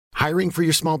Hiring for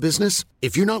your small business?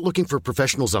 If you're not looking for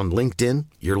professionals on LinkedIn,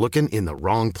 you're looking in the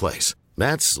wrong place.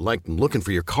 That's like looking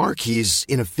for your car keys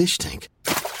in a fish tank.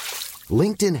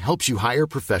 LinkedIn helps you hire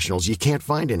professionals you can't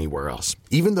find anywhere else,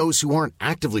 even those who aren't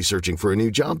actively searching for a new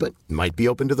job but might be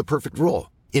open to the perfect role.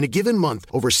 In a given month,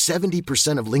 over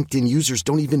 70% of LinkedIn users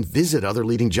don't even visit other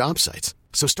leading job sites.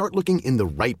 So start looking in the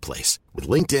right place. With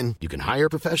LinkedIn, you can hire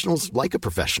professionals like a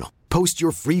professional. Post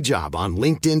your free job on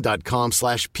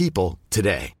linkedin.com/people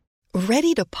today.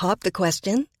 Ready to pop the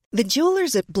question? The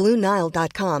jewelers at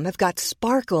BlueNile.com have got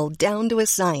sparkle down to a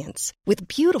science with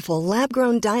beautiful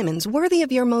lab-grown diamonds worthy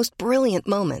of your most brilliant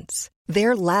moments.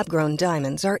 Their lab-grown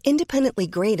diamonds are independently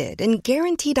graded and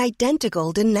guaranteed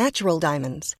identical to natural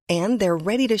diamonds, and they're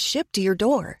ready to ship to your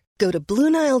door. Go to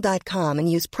BlueNile.com and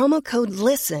use promo code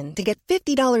LISTEN to get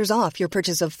 $50 off your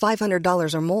purchase of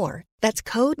 $500 or more. That's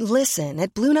code LISTEN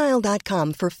at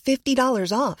BlueNile.com for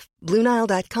 $50 off.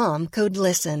 BlueNile.com, code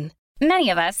LISTEN.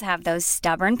 Many of us have those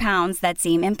stubborn pounds that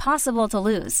seem impossible to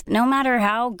lose, no matter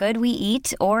how good we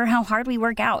eat or how hard we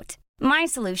work out. My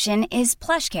solution is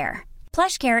PlushCare.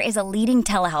 PlushCare is a leading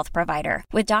telehealth provider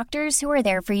with doctors who are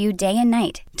there for you day and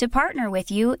night to partner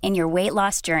with you in your weight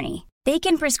loss journey. They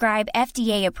can prescribe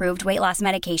FDA-approved weight loss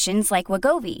medications like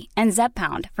Wegovy and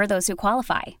Zepbound for those who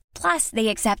qualify. Plus, they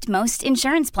accept most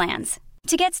insurance plans.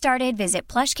 To get started, visit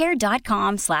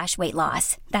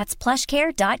plushcare.com/weightloss. That's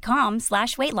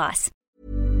plushcare.com/weightloss.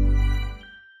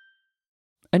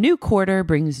 A new quarter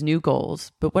brings new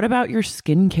goals, but what about your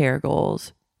skincare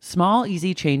goals? Small,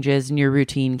 easy changes in your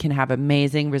routine can have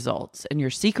amazing results, and your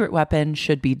secret weapon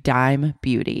should be Dime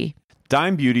Beauty.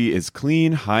 Dime Beauty is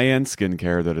clean, high-end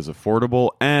skincare that is affordable,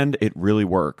 and it really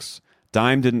works.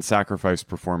 Dime didn't sacrifice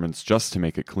performance just to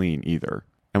make it clean either.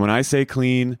 And when I say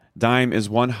clean, Dime is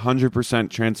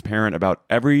 100% transparent about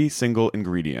every single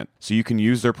ingredient, so you can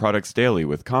use their products daily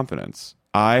with confidence.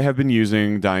 I have been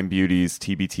using Dime Beauty's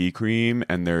TBT cream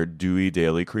and their Dewy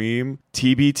Daily Cream.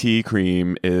 TBT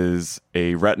cream is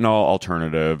a retinol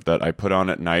alternative that I put on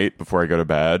at night before I go to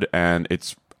bed, and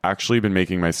it's actually been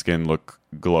making my skin look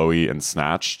glowy and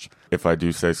snatched, if I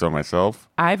do say so myself.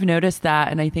 I've noticed that,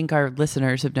 and I think our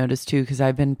listeners have noticed too, because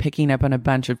I've been picking up on a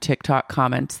bunch of TikTok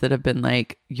comments that have been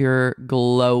like, you're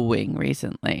glowing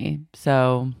recently.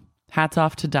 So hats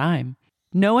off to Dime.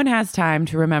 No one has time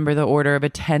to remember the order of a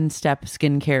 10-step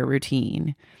skincare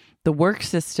routine. The work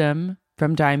system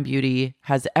from Dime Beauty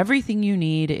has everything you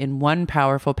need in one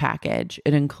powerful package.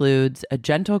 It includes a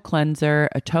gentle cleanser,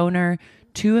 a toner,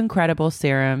 2 incredible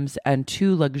serums, and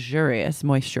 2 luxurious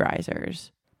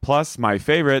moisturizers. Plus, my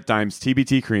favorite, Dime's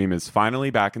TBT cream, is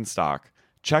finally back in stock.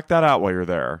 Check that out while you're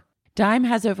there. Dime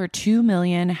has over 2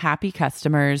 million happy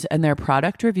customers, and their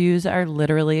product reviews are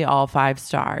literally all 5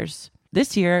 stars.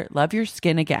 This year, love your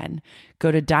skin again.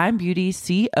 Go to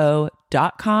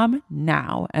dimebeautyco.com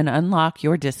now and unlock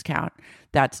your discount.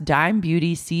 That's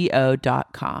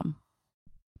dimebeautyco.com.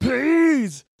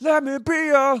 Please, let me be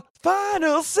your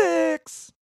final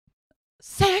six.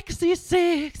 Sexy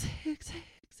six.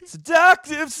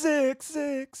 Seductive six.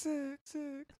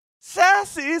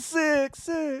 Sassy six.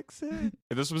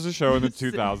 This was a show in the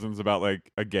 2000s about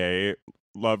like a gay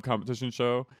love competition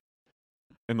show.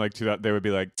 And like to that, they would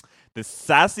be like, the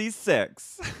sassy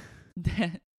six.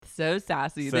 So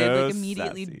sassy. So They like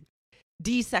immediately sassy.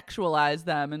 desexualize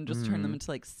them and just turn them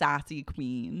into like sassy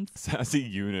queens. Sassy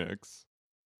eunuchs.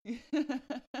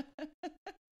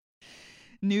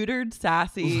 Neutered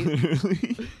sassy.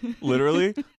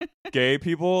 Literally, gay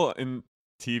people in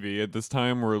TV at this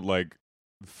time were like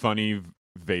funny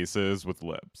vases with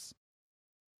lips.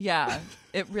 Yeah,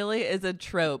 it really is a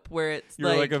trope where it's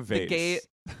You're like a the vase.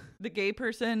 gay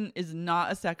person is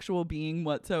not a sexual being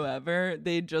whatsoever.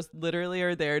 They just literally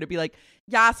are there to be like,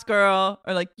 yes, girl,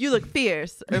 or like, you look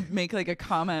fierce, or make like a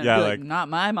comment, Yeah, be like not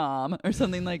my mom, or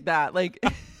something like that. Like,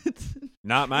 it's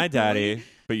not my daddy,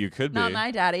 but you could be. not my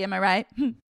daddy, am I right?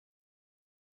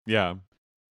 Yeah.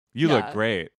 You Yeah. look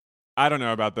great. I don't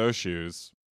know about those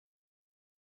shoes.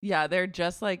 Yeah, they're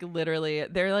just like literally,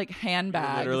 they're like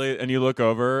handbags. Literally, and you look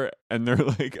over and they're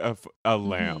like a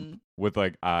lamp with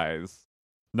like eyes.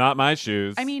 Not my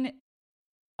shoes. I mean,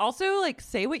 also like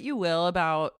say what you will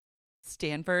about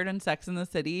Stanford and Sex and the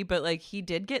City, but like he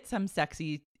did get some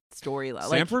sexy storyline.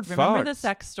 Stanford like, remember the fucked.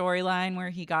 sex storyline where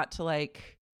he got to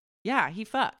like, yeah, he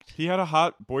fucked. He had a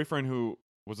hot boyfriend who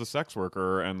was a sex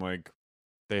worker, and like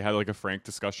they had like a frank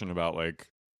discussion about like,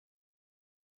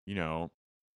 you know,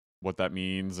 what that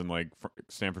means, and like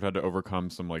Stanford had to overcome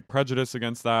some like prejudice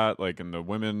against that, like, and the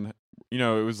women, you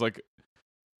know, it was like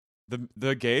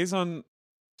the gays on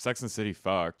Sex and the City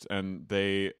fucked, and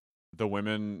the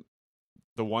women,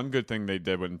 the one good thing they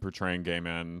did when portraying gay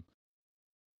men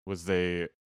one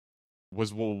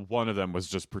of them was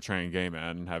just portraying gay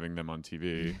men and having them on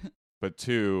TV, but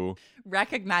two,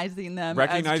 recognizing them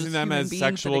as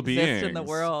sexual beings in the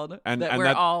world and we're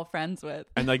all friends with,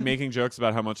 and like making jokes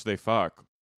about how much they fuck.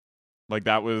 Like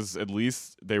that was, at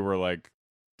least they were like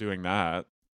doing that.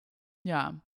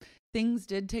 Yeah. Things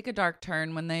did take a dark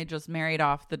turn when they just married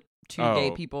off the two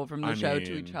gay people from the show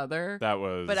to each other.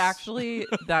 But actually,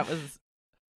 that was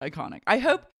iconic. I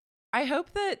hope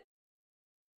that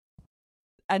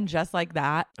And Just Like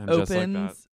That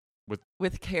opens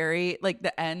with Carrie, like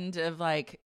the end of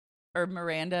like, or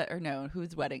Miranda, or no,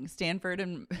 whose wedding? Stanford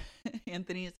and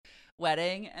Anthony's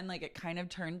wedding, and like it kind of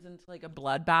turns into like a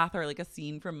bloodbath or like a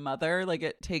scene from Mother. Like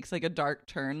it takes like a dark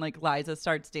turn. Like Liza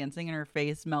starts dancing and her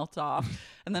face melts off,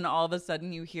 and then all of a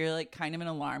sudden you hear like kind of an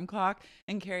alarm clock,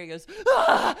 and Carrie goes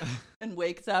ah! and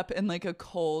wakes up in like a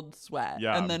cold sweat.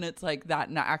 Yeah. And then it's like that.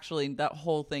 Actually, that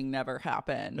whole thing never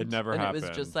happened. It never happened. It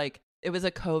was just like, it was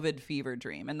a COVID fever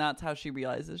dream, and that's how she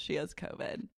realizes she has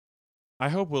COVID. I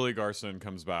hope Willie Garson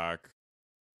comes back.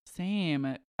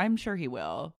 Same. I'm sure he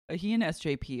will. He and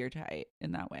SJP are tight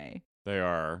in that way. They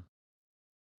are.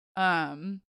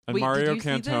 And Mario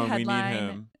Cantone, we need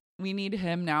him. We need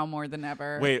him now more than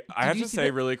ever. Wait, I have to say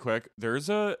really quick, there's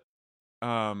a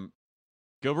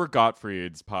Gilbert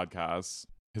Gottfried's podcast,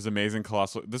 his amazing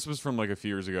Colossal. This was from like a few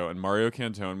years ago, and Mario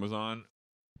Cantone was on,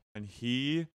 and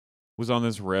he was on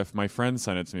this riff. My friend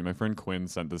sent it to me. My friend Quinn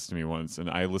sent this to me once, and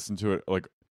I listened to it. Like,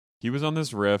 he was on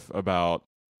this riff about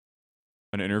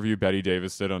an interview Betty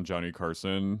Davis did on Johnny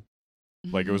Carson.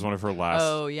 Like, it was one of her last.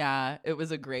 Oh, yeah. It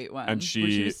was a great one. And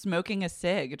she was smoking a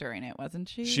cig during it, wasn't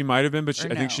she? She might have been, but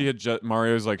I think she had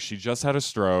Mario's like, she just had a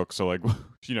stroke. So, like,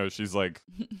 you know, she's like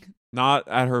not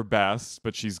at her best,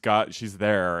 but she's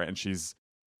there.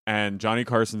 And Johnny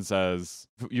Carson says,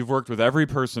 "You've worked with every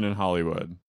person in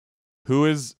Hollywood. Who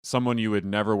is someone you would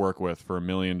never work with for $1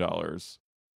 million?"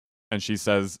 And she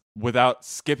says, without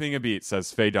skipping a beat,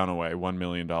 says Faye Dunaway, $1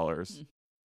 million.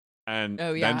 And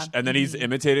then he's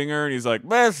imitating her, and he's like,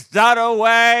 "Miss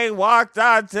Dunaway walked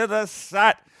onto the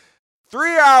set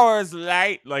 3 hours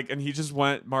late." Like, and he just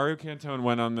Mario Cantone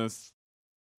went on this.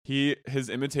 His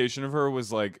imitation of her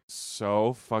was like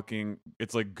so fucking.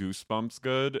 It's like Goosebumps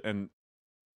good, and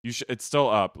it's still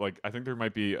up. Like, I think there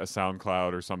might be a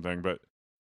SoundCloud or something, but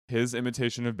his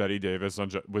imitation of Betty Davis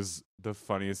was the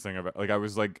funniest thing I've. Like, I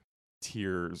was like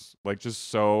tears, like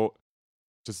just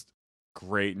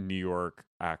great New York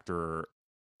actor.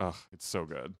 Ugh, it's so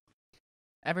good.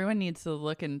 Everyone needs to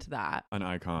look into that. An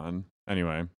icon.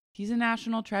 Anyway. He's a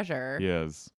national treasure. He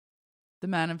is. The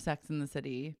man of Sex in the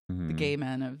City. Mm-hmm. The gay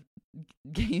man of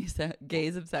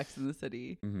gays of Sex in the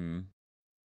City. Mm-hmm.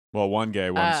 Well, one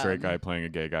gay, one straight guy playing a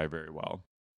gay guy very well.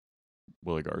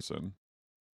 Willie Garson.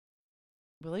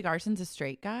 Willie Garson's a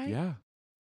straight guy? Yeah.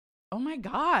 Oh my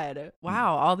God.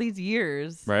 Wow. All these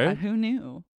years. Right? Who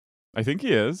knew? I think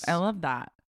he is. I love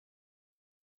that.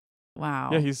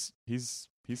 Wow. Yeah, he's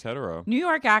hetero. New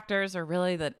York actors are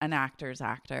really an actor's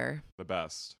actor. The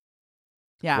best.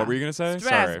 Yeah. What were you going to say?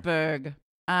 Strasbourg.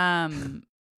 Sorry.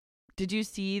 Did you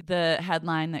see the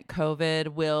headline that COVID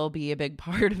will be a big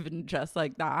part of Just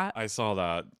Like That? I saw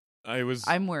that.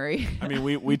 I'm worried. I mean,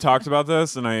 we talked about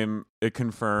this, and it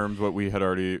confirmed what we had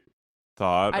already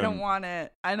thought. I don't want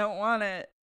it.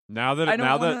 Now that I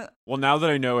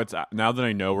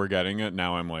know we're getting it,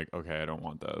 now I'm like, okay, I don't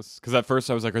want this. Because at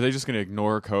first I was like, are they just going to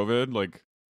ignore COVID? Like,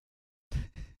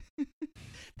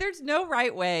 there's no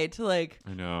right way to I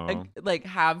know,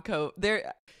 have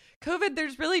COVID.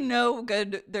 There's really no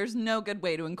good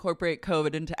way to incorporate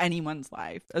COVID into anyone's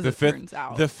life, as it turns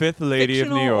out. The fifth lady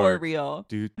Fictional of New York. Or real.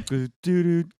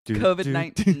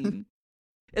 COVID-19.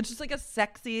 It's just like a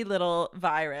sexy little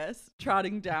virus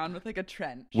trotting down with like a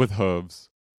trench. With hooves.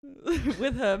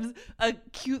 With hooves. A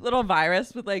cute little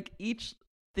virus with like each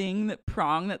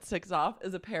prong that sticks off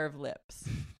is a pair of lips.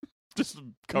 Just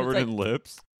covered in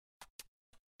lips.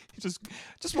 You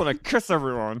just want to kiss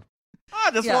everyone.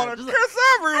 I just want to kiss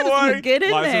everyone. Get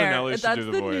in Liza there. Minnelli That's do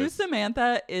the the voice. new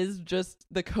Samantha is just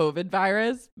the COVID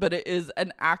virus, but it is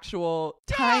an actual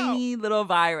tiny little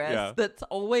virus that's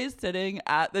always sitting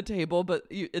at the table, but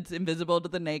it's invisible to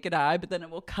the naked eye. But then it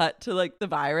will cut to like the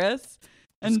virus,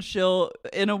 and she'll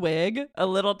in a wig, a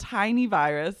little tiny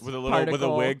virus with a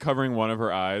wig covering one of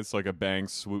her eyes, like a bang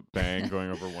swoop bang going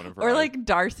over one of her. Or eyes. like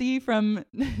Darcy from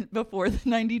Before the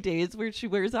 90 Days, where she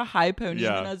wears a high pony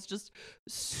and has just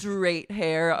straight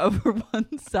hair over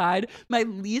one side. My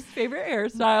least favorite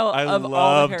hairstyle of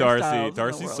all the hairstyles Darcy.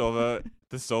 Darcy in the world. Silva.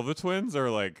 The Silva twins are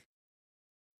like,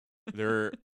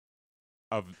 they're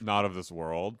not of this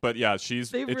world. But yeah,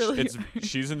 this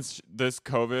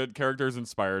COVID character is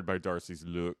inspired by Darcy's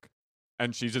look,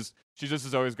 and she just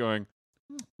is always going,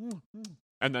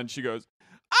 and then she goes,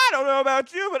 I don't know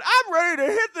about you, but I'm ready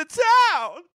to hit the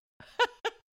town.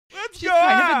 She's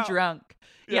kind of a drunk.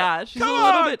 Yeah, she's a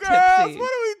little bit girls, tipsy.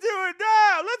 what are we doing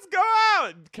now? Let's go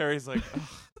out. And Carrie's like,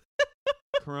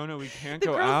 Corona, we can't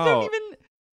go out.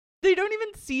 They don't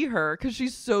even see her because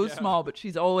she's so small, but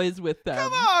she's always with them.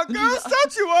 Come on, girls,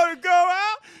 don't you want to go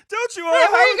out? Don't you want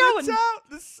to have a good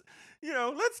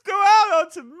time? Let's go out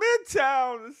onto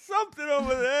Midtown or something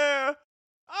over there.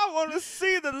 I want to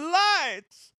see the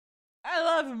lights. I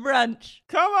love brunch.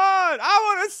 Come on, I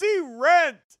want to see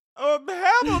Rent or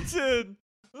Hamilton.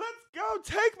 Let's go.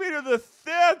 Take me to the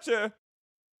theater.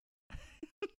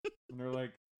 And they're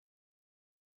like,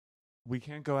 we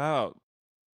can't go out.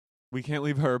 We can't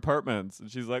leave our apartments. And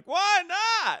she's like, why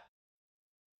not?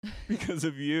 Because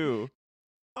of you.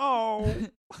 Oh.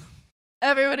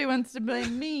 Everybody wants to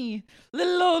blame me.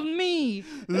 Little old me.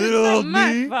 Little old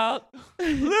me. It's not my fault.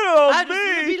 Little old I me. just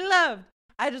want to be loved.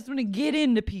 I just want to get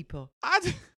into people. I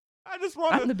just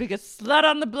want I'm the biggest slut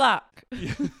on the block. I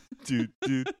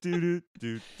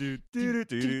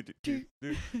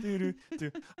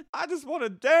just want to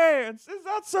dance. Is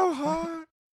that so hard?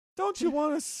 Don't you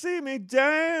want to see me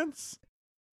dance?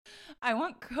 I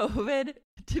want COVID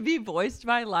to be voiced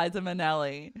by Liza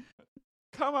Minnelli.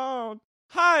 Come on.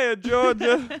 Hiya,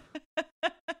 Georgia.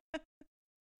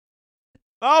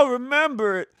 I'll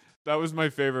remember it. That was my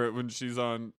favorite when she's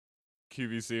on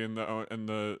QVC and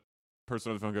the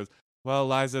person on the phone goes, well,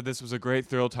 Liza, this was a great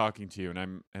thrill talking to you,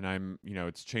 and I'm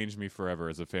it's changed me forever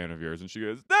as a fan of yours. And she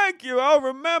goes, thank you, I'll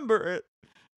remember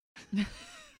it.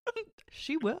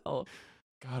 She will.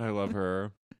 God, I love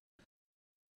her.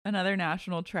 Another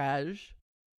national trash.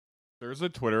 There's a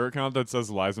Twitter account that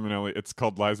says Liza Minnelli. It's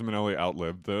called Liza Minnelli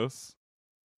Outlived This.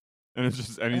 And it's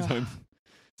just anytime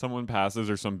someone passes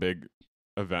or some big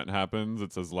event happens,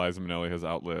 it says Liza Minnelli has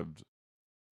outlived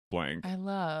blank. I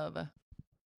love.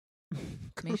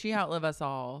 May she outlive us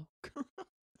all.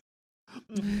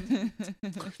 Give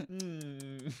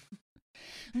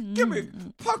me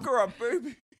pucker up,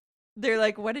 baby. They're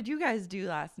like, what did you guys do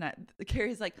last night?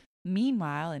 Carrie's like,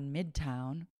 meanwhile in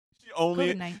Midtown, She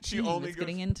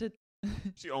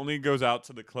only goes out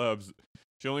to the clubs.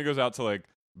 She only goes out to like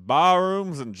bar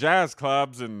rooms and jazz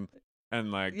clubs and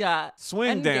like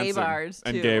swing and dancing gay bars too.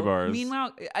 And gay bars.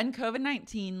 Meanwhile, and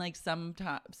COVID-19, like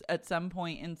sometimes at some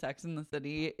point in Sex and the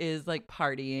City, is like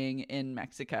partying in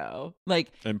Mexico,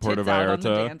 like in Puerto tits out on Vallarta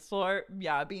the dance floor,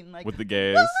 being like with the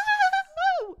gays.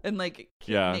 And like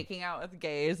making out with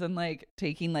gays and like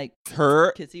taking like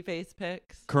her kissy face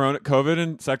pics. COVID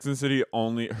and Sex and the City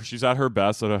she's at her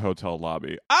best at a hotel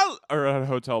lobby or at a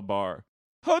hotel bar.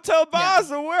 Hotel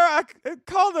bars are where I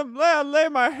call them lay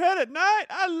my head at night.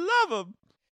 I love them.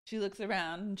 She looks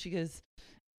around and she goes,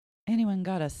 anyone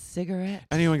got a cigarette?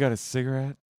 Anyone got a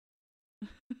cigarette?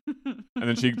 And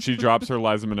then she drops her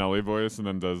Liza Minnelli voice and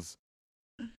then does,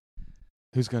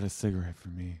 who's got a cigarette for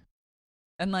me?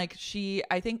 And like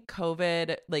I think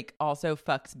COVID like also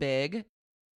fucks big.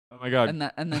 Oh my God.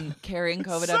 And then Carrie and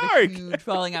COVID have a huge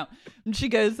falling out. And she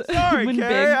goes, sorry,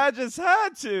 Carrie, I just had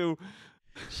to.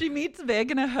 She meets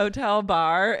Vig in a hotel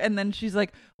bar, and then she's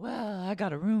like, well, I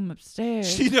got a room upstairs.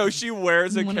 She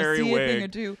wears a Carrie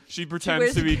wig. She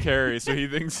pretends to be Carrie, so he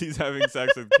thinks he's having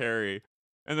sex with Carrie.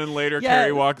 And then later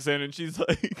Carrie walks in and she's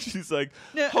like,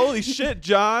 holy shit,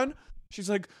 John. She's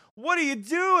like, what are you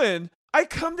doing? I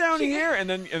come down here. And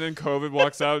then COVID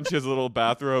walks out and she has a little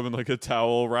bathrobe and like a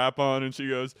towel wrap on, and she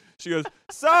goes,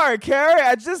 sorry, Carrie,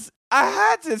 I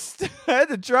had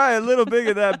to try a little bit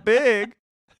of that big.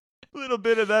 Little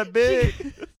bit of that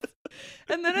big.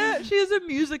 And then she has a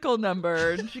musical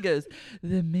number, and she goes,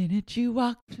 the minute you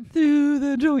walked through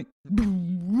the joint,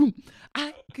 boom, boom,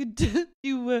 I could tell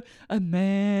you were a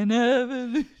man of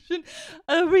illusion,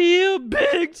 a real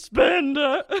big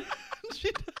spender.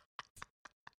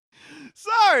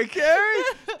 Sorry, Carrie.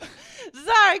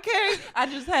 Sorry, Carrie. I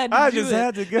just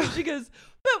had to go. And she goes,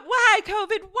 but why,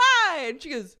 COVID? Why? And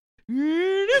she goes,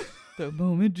 the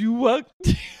moment you walked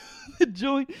the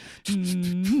joint,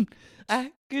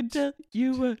 I could tell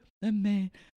you were a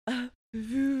man of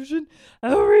illusion,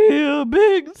 a real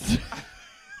big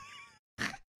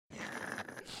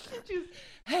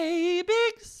hey,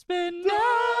 big spender,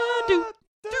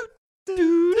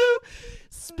 do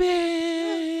spend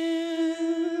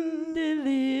a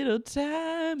little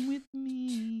time with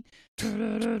me.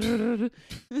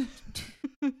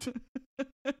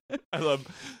 I love.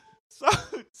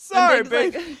 Sorry,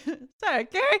 babe. Like, sorry,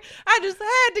 Carrie. I just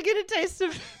had to get a taste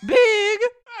of big. I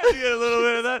had to get a little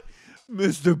bit of that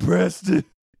Mr. Preston.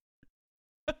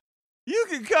 You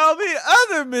can call me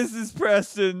other Mrs.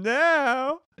 Preston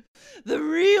now. The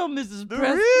real Mrs. The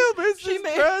Preston. real Mrs. She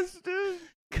made- Preston.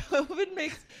 COVID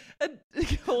makes a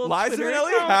whole Liza Twitter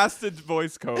Minnelli account. has to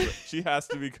voice COVID. She has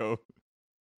to be COVID.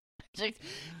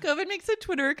 COVID makes a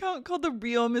Twitter account called The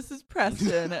Real Mrs.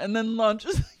 Preston and then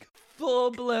launches like a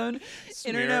full-blown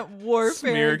internet warfare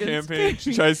Smear against campaign.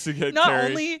 She Carrie. tries to get Not Carrie.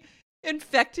 only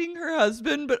infecting her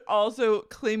husband, but also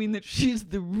claiming that she's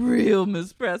the real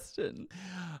Miss Preston.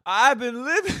 I've been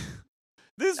living.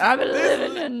 I've been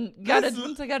living and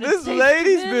once I got a this taste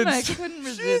lady's of him, been. I couldn't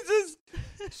resist.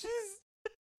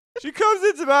 She comes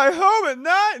into my home at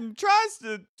night and tries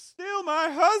to steal my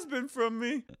husband from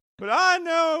me. But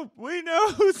we know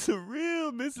who's the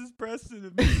real Mrs. Preston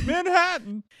of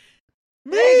Manhattan.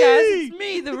 Me! Hey guys, it's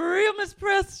me, the real Miss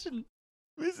Preston.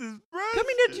 Mrs. Preston.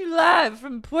 Coming at you live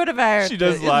from Puerto Vallarta. She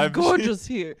does It's live. gorgeous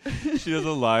here. She does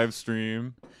a live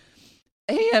stream.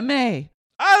 AMA.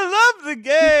 I love the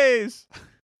gays.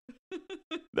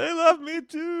 They love me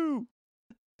too.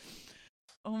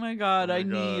 Oh my god, Oh my I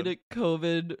God. need a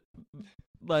COVID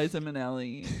Liza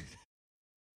Minnelli.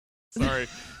 Sorry,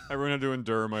 everyone had to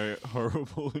endure my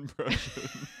horrible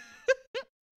impression.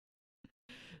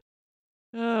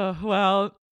 Oh,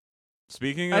 well,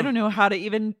 Speaking of, I don't know how to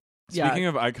even. Speaking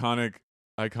of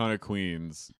iconic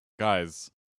queens, guys,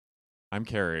 I'm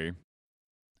Carrie,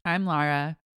 I'm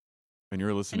Lara, and you're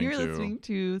and listening you're to listening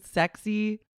to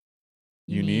Sexy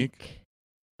Unique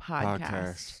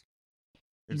Podcast.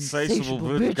 Insatiable Insatiable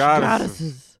bitch bitch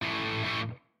goddesses.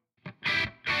 goddesses.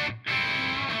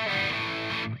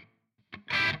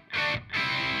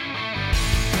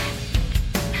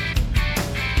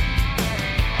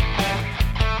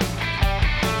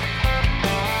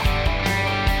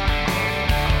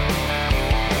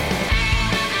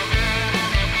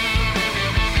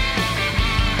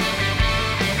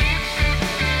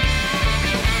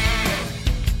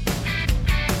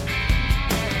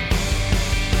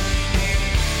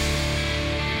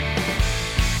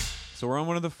 So we're on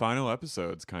one of the final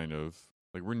episodes, kind of.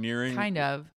 Like we're nearing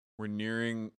We're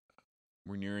nearing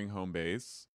home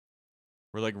base.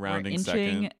 We're like rounding We're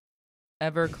inching second.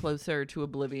 ever closer to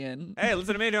oblivion. Hey,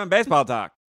 listen to me doing baseball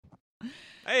talk.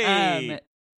 Hey.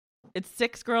 It's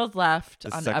 6 girls left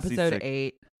The on sexy episode six.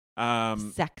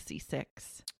 8. Sexy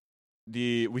 6.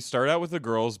 We start out with the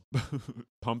girls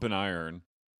pump and iron.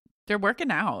 They're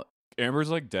working out. Amber's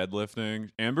like deadlifting.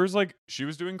 Amber's like she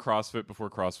was doing CrossFit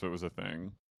before CrossFit was a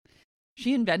thing.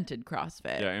 She invented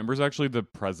CrossFit. Yeah, Amber's actually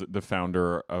the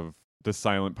founder of the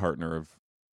silent partner of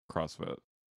CrossFit.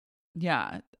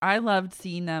 Yeah, I loved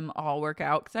seeing them all work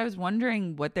out because I was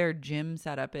wondering what their gym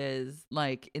setup is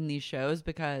like in these shows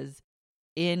because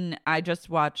I just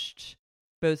watched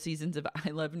both seasons of I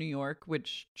Love New York,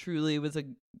 which truly was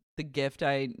the gift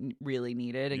I really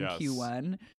needed in Yes.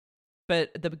 Q1.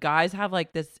 But the guys have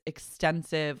like this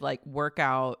extensive like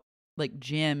workout like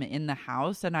gym in the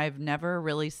house, and I've never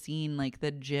really seen like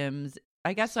the gyms.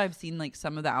 I guess I've seen like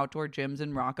some of the outdoor gyms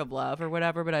in Rock of Love or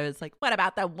whatever, but I was like, what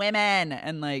about the women?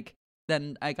 And like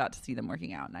then I got to see them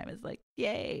working out and I was like,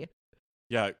 yay.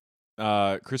 Yeah.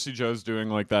 Christy Joe's doing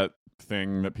like that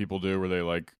thing that people do where they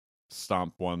like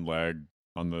stomp one leg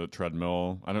on the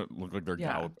treadmill. I don't look like they're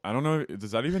I don't know.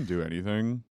 Does that even do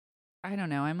anything? I don't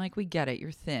know. I'm like, we get it.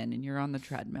 You're thin and you're on the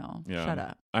treadmill. Yeah. Shut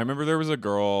up. I remember there was a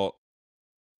girl.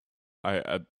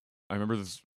 I remember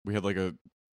this. We had like a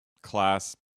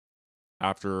class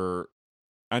after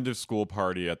end of school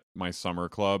party at my summer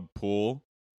club pool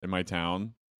in my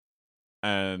town,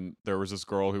 and there was this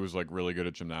girl who was like really good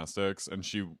at gymnastics, and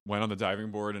she went on the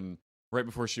diving board, and right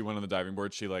before she went on the diving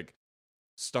board, she like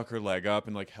stuck her leg up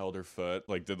and like held her foot,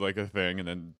 like did like a thing, and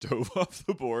then dove off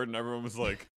the board, and everyone was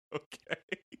like, okay.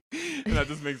 And that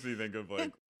just makes me think of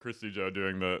like Christy Joe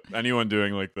doing anyone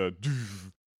doing like the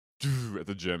at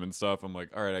the gym and stuff. I'm like,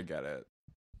 all right, I get it.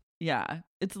 Yeah.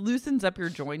 It loosens up your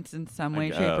joints in some I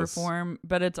way, shape, or guess. form,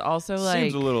 but it's also like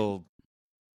Seems a little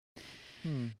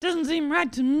doesn't seem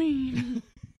right to me.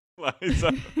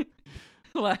 Liza.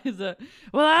 Liza.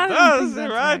 Well, I don't think Doesn't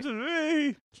that's right right. to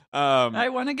me. I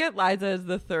want to get Liza as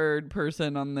the third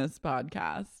person on this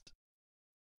podcast.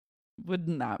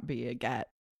 Wouldn't that be a get?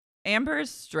 Amber is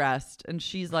stressed, and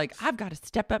she's like, I've got to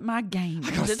step up my game.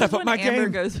 I gotta This step is up when my Amber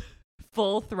game. goes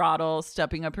full throttle,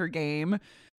 stepping up her game,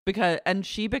 and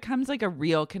she becomes like a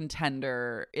real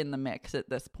contender in the mix at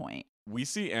this point. We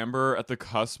see Amber at the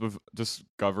cusp of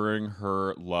discovering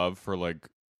her love for like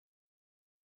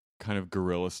kind of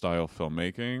guerrilla style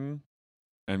filmmaking,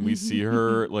 and we see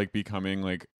her like becoming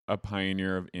like a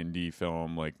pioneer of indie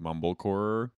film, like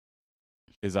mumblecore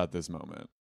is at this moment.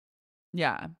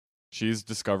 Yeah. She's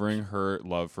discovering her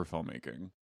love for filmmaking.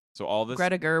 So all this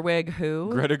Greta Gerwig, who?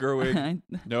 Greta Gerwig,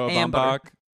 Noah Amber.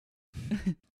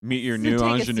 Baumbach. Meet your So new take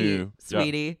a ingenue, seat,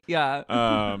 sweetie. Yeah.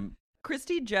 Um,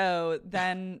 Christy Joe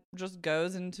then just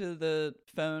goes into the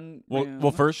phone room.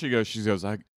 well, first she goes,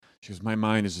 my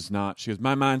mind is just not. She goes,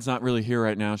 my mind's not really here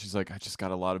right now. She's like, I just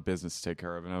got a lot of business to take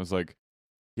care of, and I was like,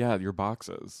 yeah, your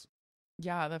boxes.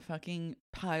 Yeah, the fucking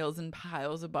piles and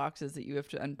piles of boxes that you have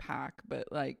to unpack,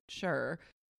 but like, sure.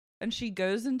 And she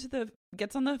gets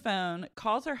on the phone,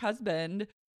 calls her husband,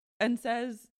 and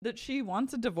says that she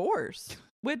wants a divorce,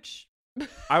 which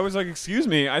I was like, excuse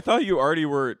me, I thought you already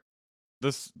were.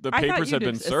 The papers had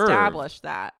been served. Established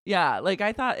that, yeah. Like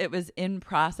I thought it was in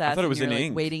process. I thought it was in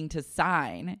ink, waiting to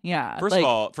sign. Yeah. First of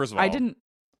all, I didn't.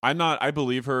 I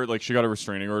believe her. Like she got a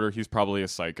restraining order. He's probably a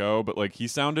psycho, but like he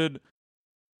sounded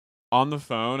on the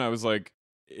phone. I was like,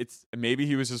 it's maybe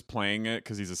he was just playing it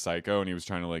because he's a psycho and he was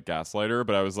trying to like gaslight her.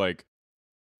 But I was like,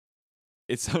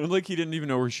 it sounded like he didn't even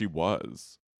know where she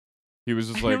was. He was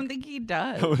just like, I don't think he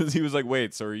does. He was like,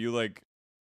 wait, so are you like?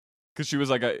 Because she was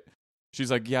like, she's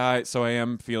like, yeah. So I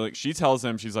am feeling. She tells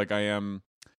him, she's like, I am.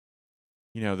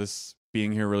 This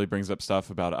being here really brings up stuff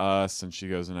about us. And she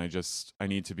goes, and I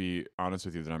need to be honest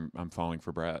with you that I'm falling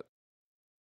for Brett,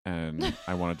 and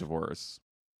I want a divorce,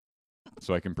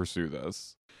 so I can pursue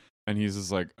this. And he's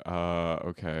just like,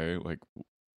 okay, like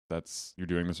you're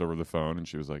doing this over the phone. And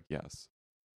she was like, yes.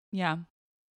 Yeah.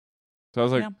 So I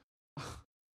was like, yeah.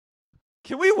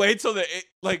 Can we wait till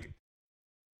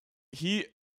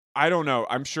I don't know.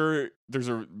 I'm sure there's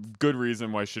a good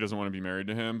reason why she doesn't want to be married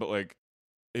to him, but like,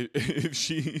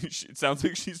 if it sounds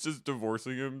like she's just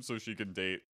divorcing him so she can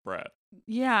date Brett.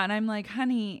 Yeah, and I'm like,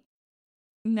 honey,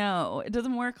 no, it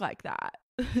doesn't work like that.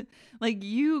 Like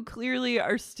you clearly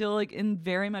are still like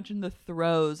very much in the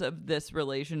throes of this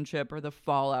relationship or the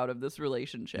fallout of this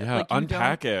relationship. Yeah, like,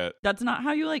 unpack it. That's not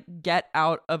how you like get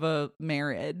out of a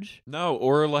marriage. No,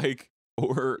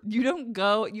 or you don't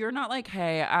go, you're not like,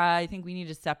 hey, I think we need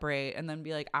to separate, and then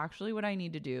be like, actually what I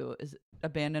need to do is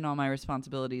abandon all my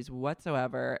responsibilities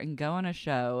whatsoever and go on a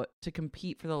show to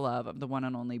compete for the love of the one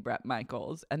and only Bret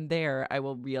Michaels. And there I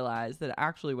will realize that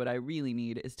actually what I really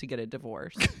need is to get a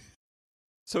divorce.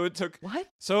 So it took what?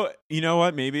 So you know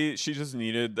what? Maybe she just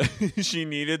needed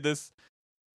this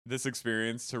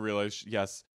experience to realize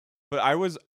yes. But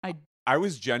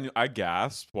I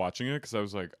gasped watching it because I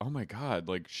was like, oh my god,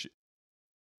 like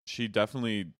she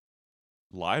definitely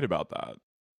lied about that.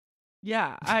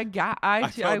 Yeah, I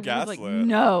was like, gaslit.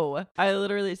 no. I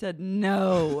literally said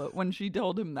no when she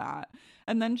told him that.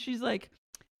 And then she's like,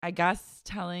 I guess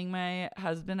telling my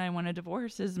husband I want a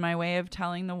divorce is my way of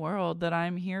telling the world that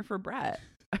I'm here for Brett.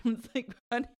 I was like,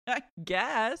 I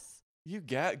guess.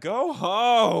 Go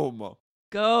home.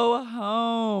 Go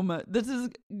home. This is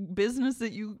business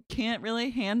that you can't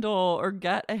really handle or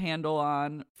get a handle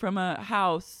on from a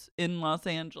house in Los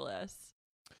Angeles.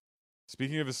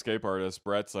 Speaking of escape artists,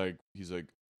 Brett's like, he's like,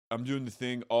 I'm doing the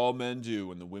thing all men do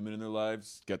when the women in their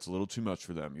lives gets a little too much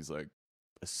for them. He's like,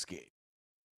 escape.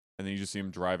 And then you just see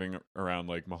him driving around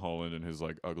like Mulholland in his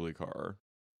like ugly car.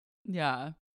 Yeah.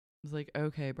 I was like,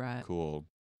 okay, Brett. Cool.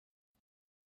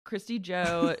 Christy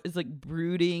Joe is like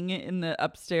brooding in the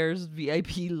upstairs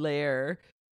VIP lair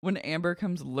when Amber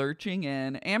comes lurching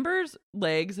in. Amber's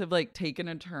legs have like taken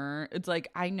a turn. It's like,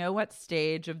 I know what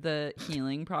stage of the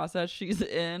healing process she's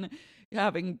in,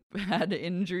 having had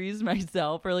injuries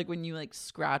myself, or like when you like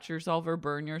scratch yourself or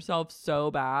burn yourself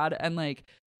so bad, and like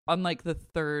on like the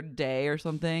third day or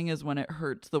something is when it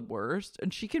hurts the worst,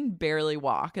 and she can barely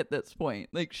walk at this point.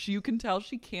 Like you can tell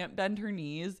she can't bend her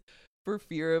knees for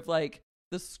fear of like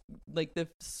the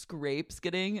scrapes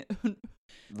getting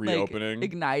reopening, like,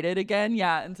 ignited again.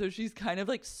 Yeah, and so she's kind of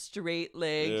like straight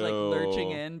legged, like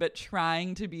lurching in, but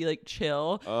trying to be like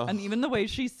chill. And even the way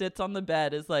she sits on the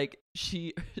bed is like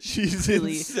she's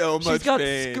really, in so much pain. She's got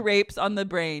scrapes on the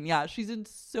brain. Yeah, she's in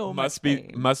so much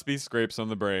pain. Must be scrapes on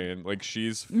the brain. Like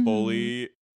she's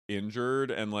fully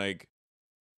injured, and like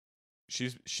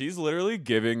she's literally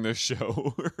giving the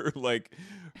show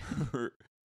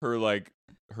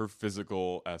her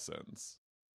physical essence.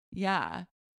 Yeah.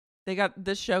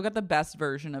 This show got the best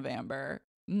version of Amber.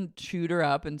 Chewed her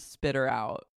up and spit her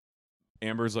out.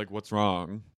 Amber's like, what's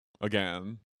wrong?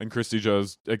 Again. And Christy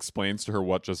Joes explains to her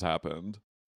what just happened.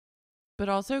 But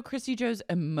also Christy Joe's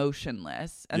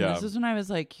emotionless. And this is when I was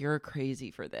like, you're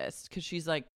crazy for this. Because she's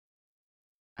like,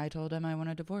 I told him I want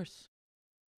a divorce.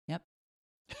 Yep.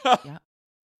 Yep.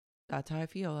 That's how I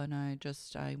feel. And I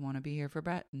want to be here for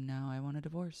Brett. And now I want a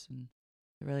divorce. And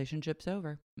the relationship's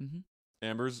over.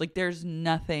 Amber's Like there's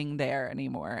nothing there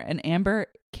anymore. And Amber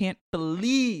can't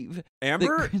believe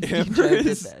Amber that Christy Joe did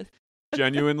is this.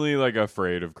 genuinely like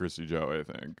afraid of Christy Joe,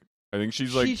 I think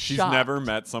she's like she's never shocked.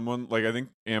 met someone like I think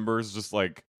Amber's just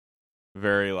like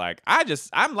very like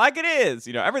I'm like it is,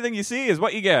 you know, everything you see is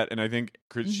what you get. And I think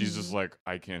she's just like,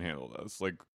 I can't handle this.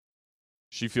 Like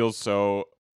she feels so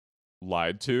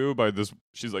lied to by this.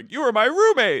 She's like, you were my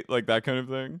roommate, like that kind of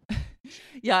thing.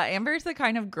 Yeah, Amber's the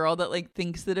kind of girl that like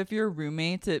thinks that if you're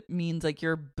roommates, it means like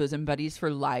you're bosom buddies for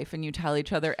life and you tell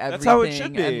each other everything. That's how it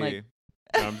should be. And, like,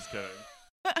 No, I'm just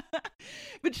kidding.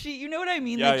 but she, you know what I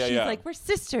mean? Yeah, like yeah, she's yeah. like, we're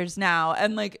sisters now.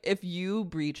 And like if you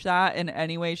breach that in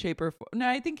any way, shape, or form, no,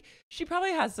 I think she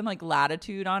probably has some like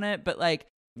latitude on it. But like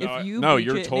if you breach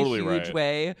you're it totally in a huge right.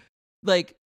 way,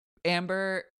 like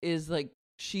Amber is like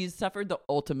she's suffered the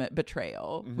ultimate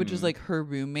betrayal, which is Mhm. like her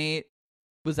roommate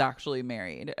was actually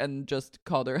married and just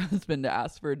called her husband to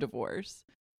ask for a divorce.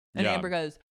 And Yeah. Amber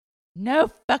goes,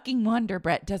 no fucking wonder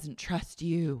Brett doesn't trust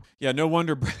you. Yeah, no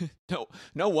wonder no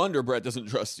wonder Brett doesn't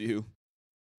trust you.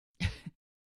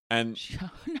 And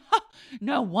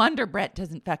No wonder Brett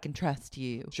doesn't fucking trust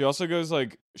you. she also goes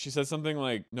like, she said something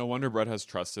like, no wonder Brett has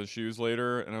trust issues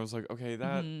later. And I was like, okay,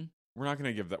 that Mhm. we're not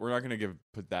gonna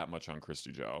put that much on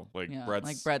Christy Joe. Like Yeah, Brett's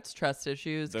like Brett's trust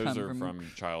issues those come are from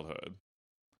childhood.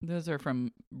 those are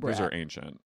from Brett. Those are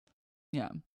ancient. Yeah.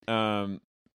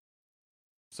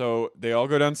 So they all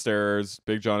go downstairs.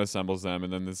 Big John assembles them,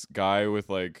 and then this guy with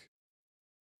like,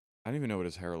 I don't even know what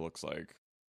his hair looks like.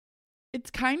 It's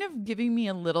kind of giving me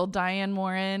a little Diane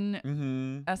Warren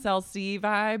Mm-hmm. SLC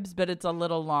vibes, but it's a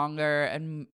little longer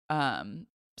and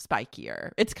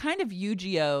spikier. It's kind of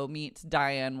Yu-Gi-Oh meets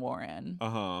Diane Warren.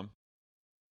 Uh-huh.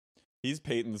 He's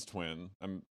Peyton's twin.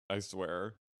 I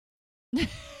swear.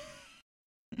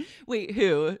 Wait,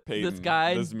 who? Peyton, This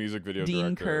guy? this music video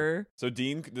Dean director. Kerr.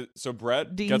 So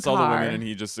Brett Dean gets all the women, Carr. and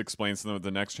he just explains to them what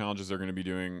the next challenges they're going to be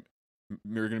doing.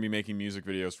 We're going to be making music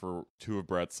videos for two of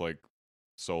Brett's like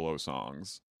solo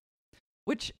songs.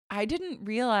 Which I didn't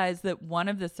realize that one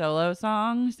of the solo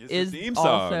songs It's the is theme song.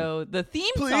 also the theme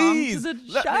song to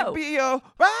the show. me be your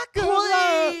rock of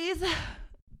love. Please.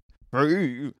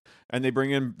 And they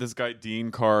bring in this guy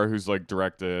Dean Carr, who's like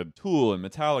directed Tool and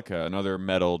Metallica and other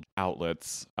metal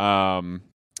outlets.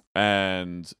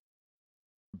 And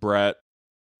Brett,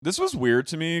 this was weird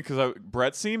to me because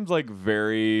Brett seemed like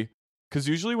very, because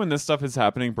usually when this stuff is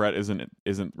happening, Brett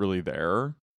isn't really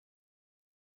there.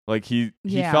 Like he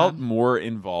Yeah. felt more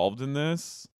involved in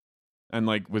this, and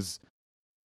like was,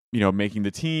 you know, making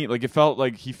the team. Like it felt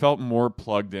like he felt more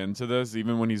plugged into this,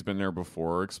 even when he's been there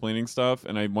before explaining stuff.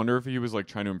 And I wonder if he was like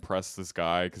trying to impress this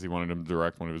guy because he wanted him to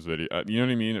direct one of his videos. You know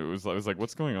what I mean? I was like,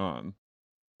 what's going on?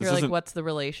 This You're like, isn't- what's the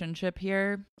relationship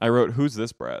here? I wrote, who's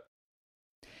this Brett?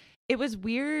 It was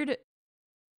weird.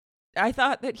 I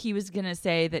thought that he was going to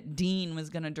say that Dean was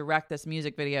going to direct this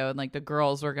music video and like the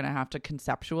girls were going to have to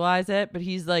conceptualize it. But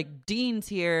he's like, Dean's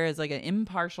here as like an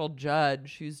impartial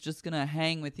judge who's just going to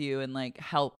hang with you and like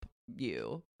help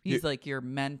you. He's like your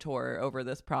mentor over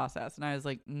this process. And I was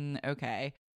like,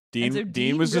 okay. And so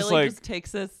Dean was just really like, just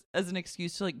takes this as an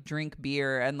excuse to like drink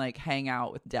beer and like hang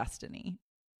out with Destiny.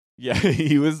 yeah,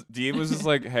 Dean was just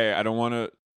like, hey, I don't want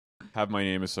to have my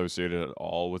name associated at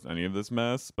all with any of this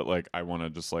mess, but like I want to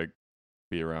just like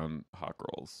be around hot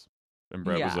girls. And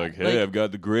Brett was Yeah, like, hey, like-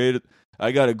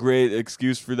 I got a great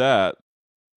excuse for that.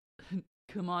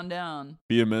 Come on down.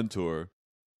 Be a mentor.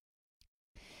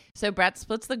 So Brett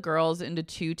splits the girls into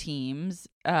two teams.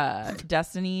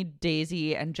 Destiny,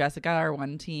 Daisy, and Jessica are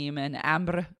one team, and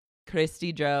Amber,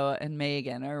 Christy, Joe, and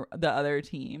Megan are the other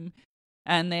team.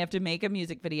 And they have to make a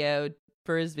music video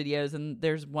for his videos, and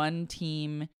there's one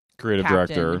team Creative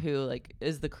captain director. who like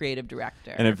is the creative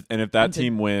director. And if that And to-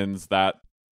 team wins,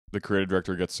 the creative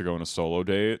director gets to go on a solo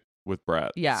date with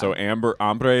Brett. Yeah. So Amber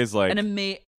is like,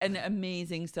 an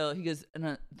amazing solo. He goes,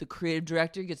 and the creative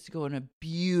director gets to go on a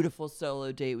beautiful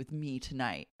solo date with me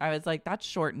tonight. I was like, that's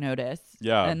short notice.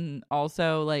 Yeah. And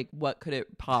also, like, what could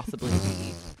it possibly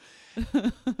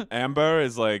be? Amber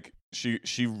is like, she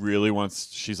really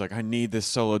wants, she's like, I need this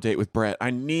solo date with Brett.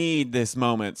 I need this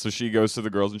moment. So she goes to the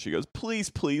girls and she goes, please,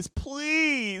 please,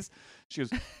 please. She goes,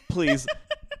 please.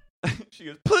 She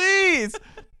goes, please.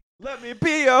 Let me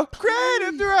be your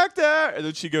creative director. And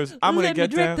then she goes, I'm going to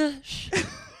get down.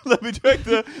 Let me direct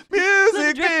the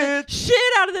music vid. Shit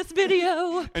out of this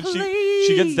video, And please.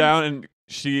 she gets down and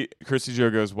Christy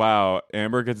Joe goes, wow,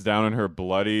 Amber gets down on her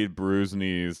bloody, bruised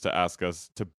knees to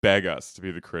beg us to be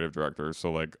the creative director.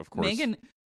 So like, of course.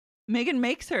 Megan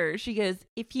makes her. She goes,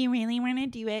 if you really want to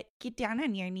do it, get down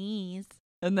on your knees.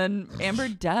 And then Amber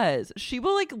does. She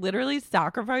will like literally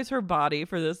sacrifice her body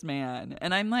for this man.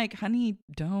 And I'm like, honey,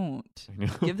 don't.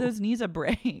 Give those knees a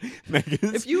break.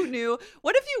 If you knew,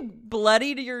 what if you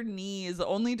bloodied your knees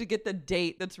only to get the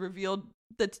date that's revealed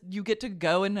that you get to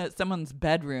go into someone's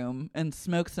bedroom and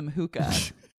smoke some hookah?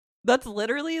 That's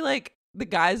literally like the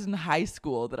guys in high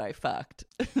school that I fucked.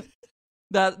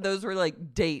 Those were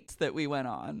like dates that we went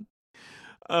on.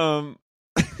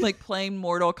 Like playing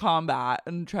Mortal Kombat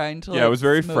and trying to it was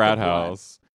very frat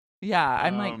house. Yeah,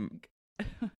 I'm like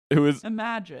it was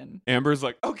imagine. Amber's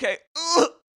like, okay. Oh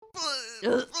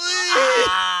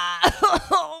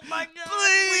my god.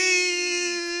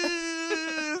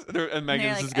 Please. And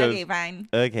Megan just like, goes, okay, fine.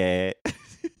 Okay.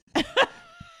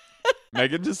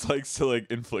 Megan just likes to like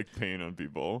inflict pain on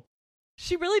people.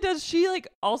 She really does. She like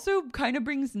also kind of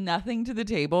brings nothing to the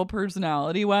table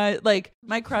personality wise. Like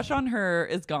my crush on her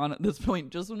is gone at this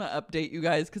point. Just want to update you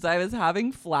guys because I was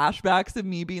having flashbacks of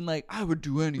me being like, I would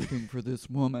do anything for this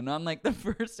woman on like the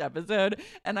first episode.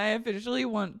 And I officially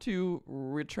want to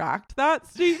retract that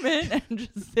statement and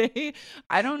just say,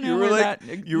 I don't know where that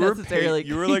necessarily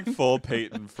you were like full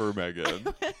Peyton for Megan.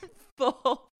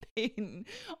 Full Peyton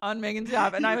on Megan's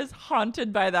behalf, and I was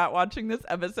haunted by that watching this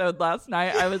episode last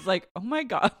night. I was like, oh my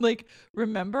god, like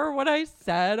remember what I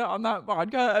said on that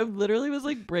podcast? I literally was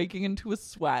like breaking into a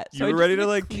sweat. You were ready to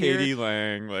like Katie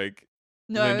Lang, like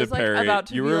no, Linda I was Perry. Like about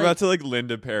to you were about to like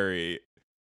Linda Perry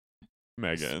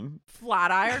Megan. Flat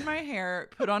iron my hair,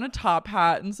 put on a top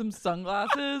hat and some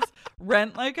sunglasses,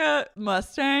 rent like a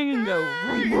Mustang and go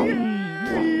vroom, vroom,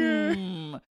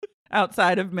 vroom,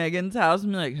 outside of Megan's house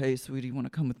and be like, hey, sweetie, you want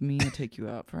to come with me? I'll take you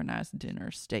out for a nice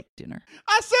dinner, steak dinner.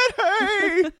 I said,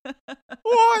 hey,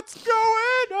 what's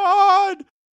going on?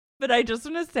 But I just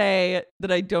want to say that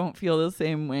I don't feel the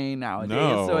same way nowadays.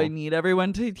 No. So I need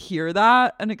everyone to hear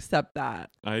that and accept that.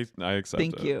 I accept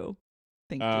Thank it. you.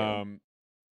 Thank you.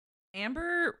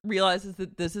 Amber realizes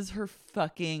that this is her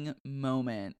fucking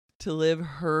moment to live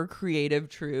her creative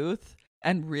truth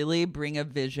and really bring a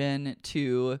vision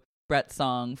to Brett's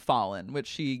song Fallen, which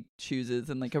she chooses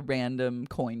in like a random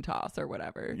coin toss or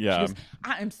whatever. Yeah. She goes,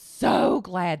 I'm so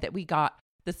glad that we got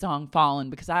the song Fallen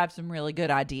because I have some really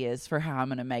good ideas for how I'm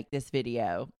going to make this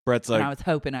video. Brett's like, and I was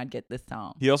hoping I'd get this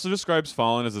song. he also describes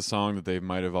Fallen as a song that they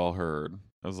might have all heard.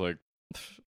 I was like,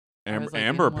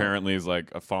 Amber apparently is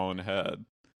like a Fallen head.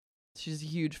 She's a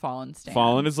huge Fallen stan.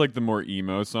 Fallen is like the more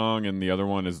emo song, and the other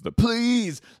one is the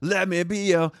please let me be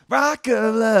your rock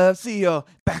of love, see your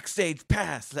backstage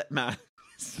pass, let my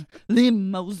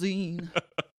limousine.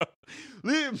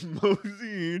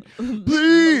 Limousine,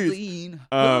 please.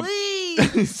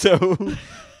 Please. So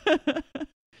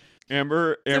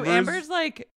Amber's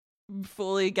like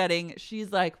fully getting,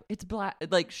 she's like, it's black,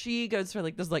 like she goes for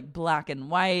like this like black and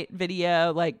white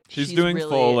video, like she's doing really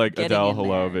full like Adele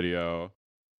hello video.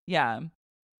 Yeah.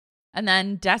 And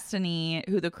then Destiny,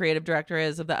 who the creative director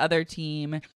is of the other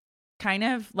team, kind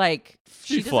of like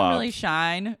she doesn't really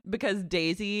shine because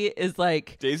Daisy is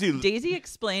like Daisy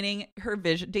explaining her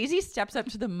vision. Daisy steps up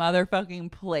to the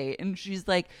motherfucking plate and she's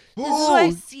like, this is what I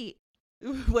see.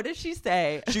 What does she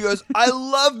say? She goes, I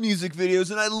love music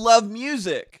videos and I love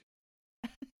music.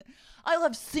 I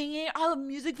love singing, I love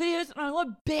music videos, and I love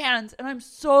bands, and I'm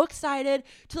so excited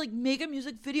to like make a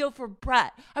music video for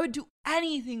Brett. I would do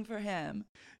anything for him.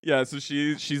 Yeah, so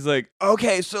she's like,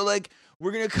 okay, so like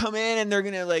we're gonna come in and they're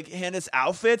gonna like hand us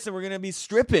outfits and we're gonna be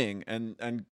stripping,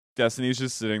 and Destiny's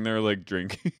just sitting there like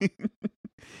drinking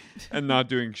and not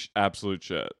doing absolute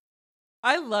shit.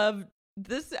 I love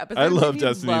this episode. I love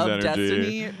Destiny's energy.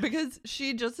 Destiny because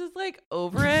she just is like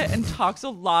over it and talks a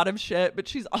lot of shit, but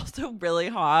she's also really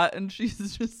hot and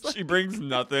she's just like, she brings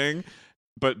nothing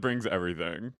but brings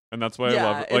everything, and that's why I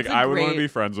love her. Like I would want to be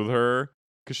friends with her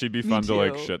because she'd be fun to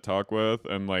like shit talk with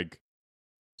and like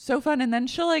so fun. And then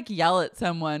she'll like yell at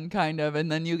someone kind of, and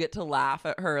then you get to laugh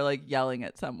at her like yelling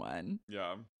at someone.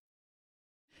 Yeah.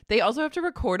 They also have to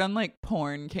record on like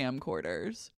porn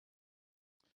camcorders.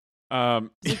 Like,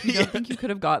 you don't think you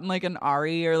could have gotten like an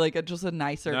Ari or like just a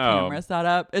nicer camera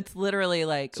setup? It's literally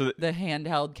like the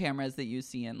handheld cameras that you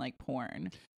see in like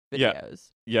porn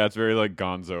videos. Yeah, it's very like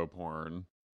gonzo porn.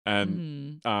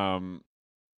 And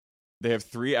they have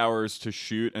 3 hours to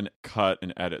shoot and cut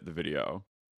and edit the video.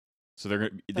 So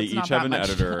they each have an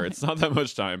editor. Time. It's not that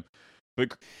much time.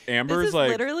 But Amber's is like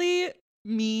literally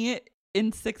me.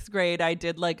 In 6th grade, I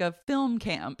did like a film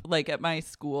camp like at my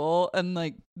school. And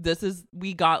like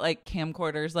we got like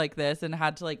camcorders like this and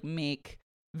had to like make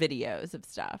videos of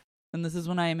stuff. And this is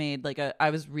when I made like I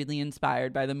was really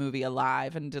inspired by the movie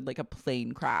Alive and did like a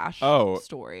plane crash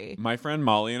story. My friend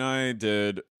Molly and I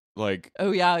did like,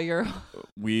 oh yeah,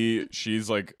 she's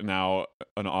like now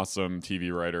an awesome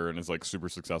TV writer and is like super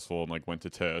successful and like went to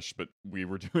Tisch, but we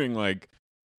were doing like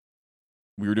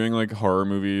horror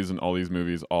movies and all these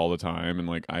movies all the time, and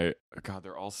like God,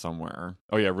 they're all somewhere.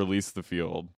 Oh yeah, Release the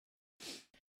Field.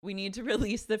 we need to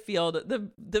release the field.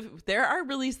 There are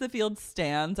Release the Field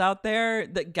stands out there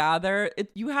that gather.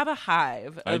 You have a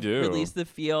hive of Release the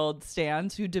Field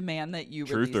stands who demand that you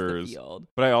release the field.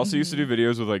 But I also used to do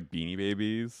videos with like Beanie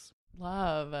Babies.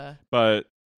 Love. But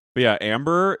yeah,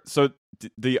 Amber. So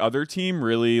the other team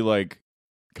really like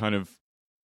kind of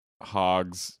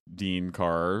hogs Dean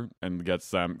Carr and gets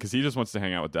them because he just wants to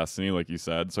hang out with Destiny, like you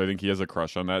said. So I think he has a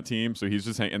crush on that team. So he's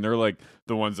just and they're like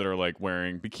the ones that are like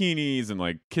wearing bikinis and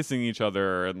like kissing each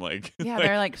other and like yeah,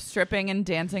 they're like stripping and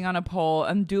dancing on a pole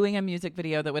and doing a music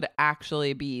video that would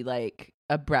actually be like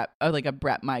a Bret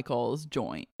Michaels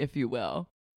joint, if you will.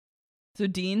 So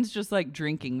Dean's just like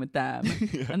drinking with them,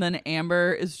 yeah. And then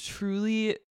Amber is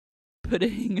truly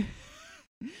putting.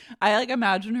 I like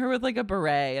imagine her with like a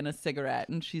beret and a cigarette,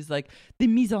 and she's like, the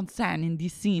mise en scène in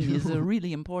this scene is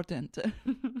really important.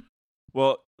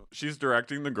 Well, she's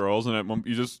directing the girls, and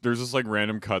there's just like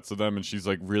random cuts of them, and she's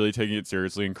like really taking it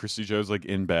seriously. And Christy Jo's like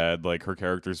in bed, like her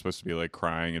character is supposed to be like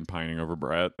crying and pining over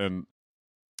Bret, and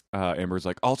Amber's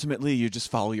like, ultimately, you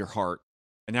just follow your heart.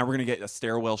 And now we're gonna get a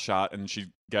stairwell shot, and she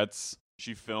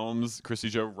films Christy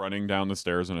Jo running down the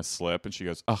stairs in a slip, and she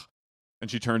goes, ugh. And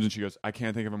she turns and she goes, I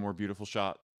can't think of a more beautiful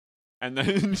shot. And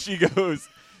then she goes,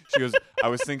 I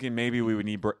was thinking maybe we would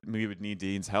need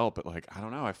Dean's help, but like, I don't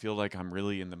know. I feel like I'm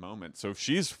really in the moment. So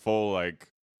she's full,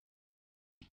 like.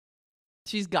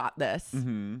 She's got this.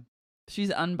 Mm-hmm.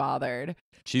 She's unbothered.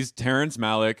 She's Terrence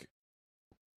Malick.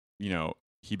 You know,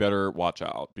 he better watch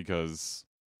out because,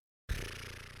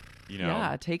 you know.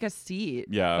 Yeah, take a seat.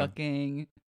 Yeah. Fucking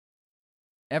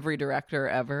every director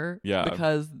ever. Yeah.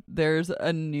 Because there's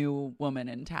a new woman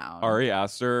in town. Ari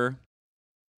Aster,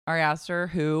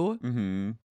 who?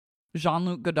 Mm-hmm.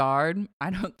 Jean-Luc Godard? I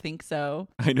don't think so.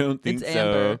 I don't think it's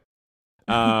so.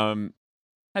 Amber.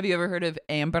 Have you ever heard of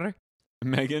Amber?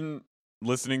 Megan,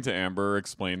 listening to Amber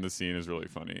explain the scene is really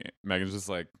funny. Megan's just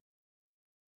like,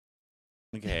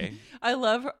 okay. I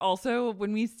love also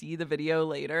when we see the video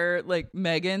later, like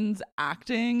Megan's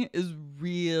acting is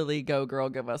really go girl,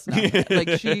 give us nothing.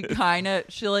 Like she'll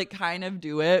kind of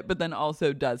do it, but then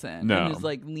also doesn't. No. And is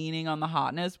like leaning on the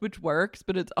hotness, which works,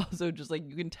 but it's also just like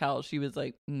you can tell she was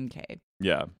like, okay.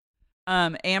 Yeah.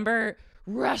 Amber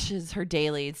rushes her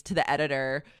dailies to the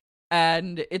editor,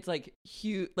 and it's like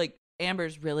huge. Like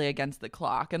Amber's really against the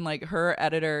clock, and like her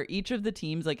editor, each of the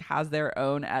teams like has their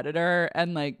own editor,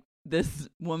 and like this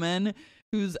woman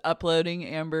who's uploading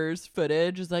Amber's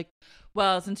footage is like,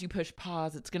 well, since you push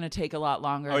pause, it's going to take a lot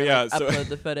longer to upload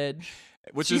the footage.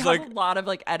 Which she is has like a lot of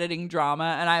like editing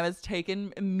drama. And I was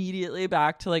taken immediately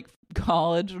back to like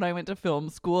college when I went to film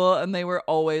school. And they were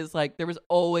always like, there was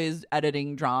always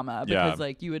editing drama because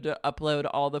like you had to upload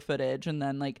all the footage and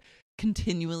then like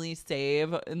continually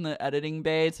save in the editing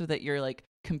bay so that you're like,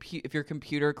 if your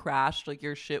computer crashed, like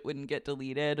your shit wouldn't get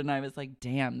deleted. And I was like,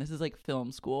 damn, this is like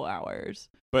film school hours.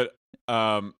 But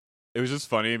it was just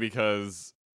funny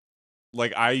because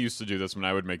like I used to do this when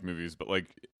I would make movies, but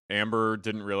like Amber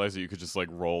didn't realize that you could just like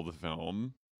roll the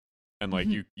film and like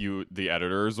you the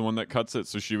editor is the one that cuts it.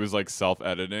 So she was like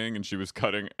self-editing and she was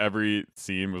cutting every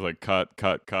scene was like cut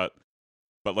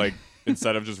but like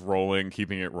instead of just rolling,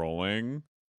 keeping it rolling.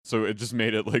 So it just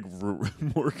made it like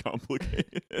more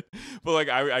complicated. But like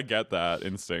I get that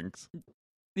instinct.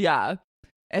 Yeah.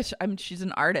 She's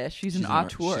an artist. She's an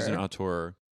auteur. She's an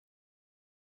auteur.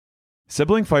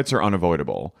 Sibling fights are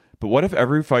unavoidable. But what if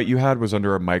every fight you had was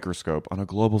under a microscope on a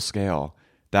global scale?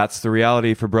 That's the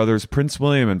reality for brothers Prince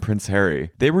William and Prince Harry.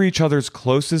 They were each other's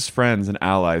closest friends and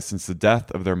allies since the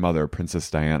death of their mother, Princess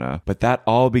Diana. But that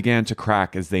all began to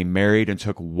crack as they married and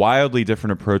took wildly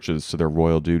different approaches to their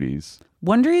royal duties.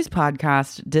 Wondery's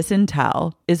podcast,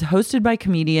 Disintel, is hosted by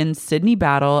comedians Sydney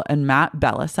Battle and Matt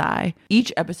Bellassai.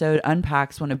 Each episode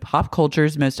unpacks one of pop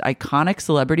culture's most iconic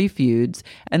celebrity feuds,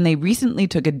 and they recently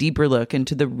took a deeper look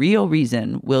into the real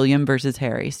reason William versus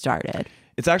Harry started.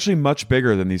 It's actually much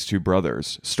bigger than these two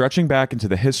brothers, stretching back into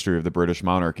the history of the British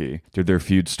monarchy. Did their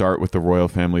feud start with the royal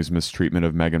family's mistreatment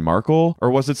of Meghan Markle,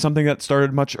 or was it something that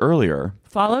started much earlier?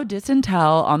 Follow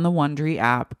Disintel on the Wondery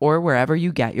app or wherever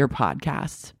you get your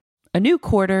podcasts. A new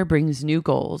quarter brings new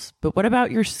goals, but what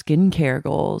about your skincare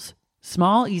goals?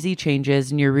 Small, easy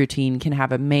changes in your routine can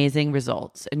have amazing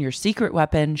results, and your secret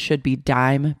weapon should be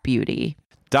Dime Beauty.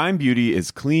 Dime Beauty is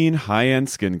clean, high-end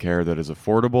skincare that is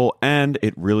affordable, and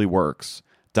it really works.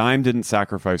 Dime didn't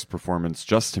sacrifice performance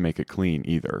just to make it clean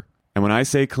either. And when I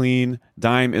say clean,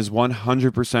 Dime is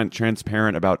 100%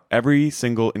 transparent about every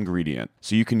single ingredient,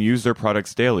 so you can use their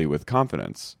products daily with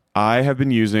confidence. I have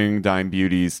been using Dime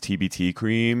Beauty's TBT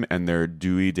cream and their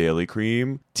Dewy Daily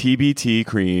Cream. TBT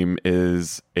cream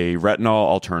is a retinol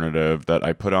alternative that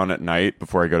I put on at night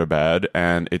before I go to bed,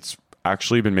 and it's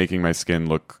actually been making my skin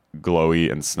look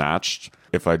glowy and snatched,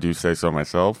 if I do say so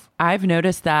myself. I've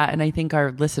noticed that, and I think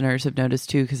our listeners have noticed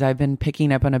too, because I've been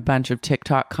picking up on a bunch of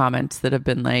TikTok comments that have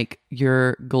been like,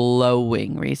 you're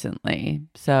glowing recently.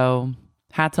 So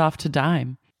hats off to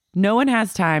Dime. No one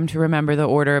has time to remember the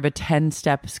order of a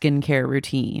 10-step skincare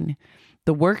routine.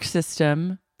 The Work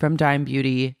System from Dime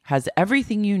Beauty has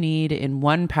everything you need in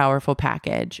one powerful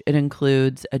package. It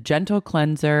includes a gentle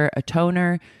cleanser, a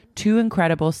toner, 2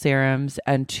 incredible serums,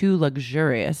 and 2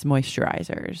 luxurious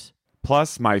moisturizers.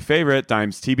 Plus, my favorite,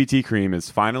 Dime's TBT cream, is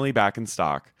finally back in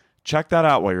stock. Check that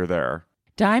out while you're there.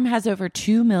 Dime has over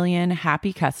 2 million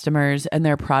happy customers, and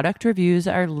their product reviews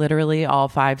are literally all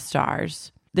 5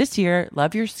 stars. This year,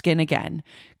 love your skin again.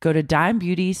 Go to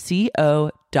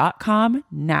dimebeautyco.com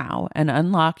now and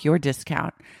unlock your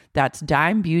discount. That's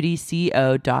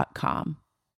dimebeautyco.com.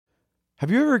 Have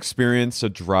you ever experienced a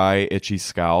dry, itchy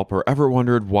scalp or ever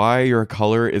wondered why your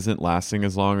color isn't lasting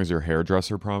as long as your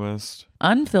hairdresser promised?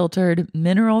 Unfiltered,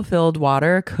 mineral-filled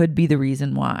water could be the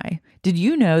reason why. Did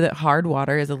you know that hard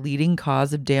water is a leading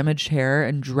cause of damaged hair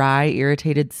and dry,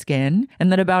 irritated skin?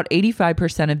 And that about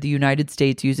 85% of the United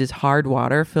States uses hard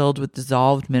water filled with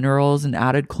dissolved minerals and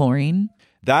added chlorine?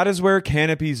 That is where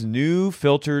Canopy's new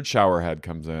filtered showerhead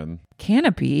comes in.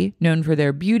 Canopy, known for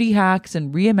their beauty hacks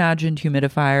and reimagined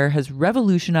humidifier, has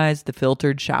revolutionized the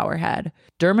filtered showerhead.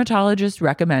 Dermatologists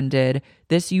recommended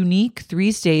this unique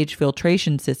 3-stage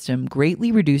filtration system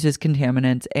greatly reduces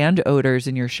contaminants and odors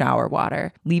in your shower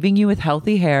water, leaving you with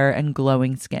healthy hair and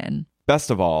glowing skin. Best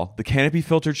of all, the Canopy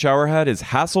filtered showerhead is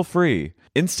hassle-free.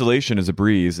 Installation is a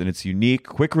breeze, and its unique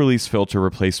quick-release filter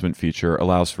replacement feature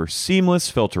allows for seamless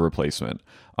filter replacement,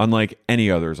 unlike any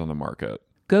others on the market.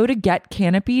 Go to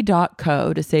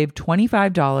getcanopy.co to save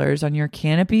 $25 on your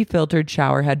Canopy filtered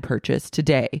showerhead purchase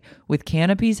today with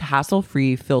Canopy's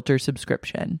hassle-free filter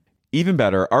subscription. Even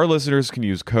better, our listeners can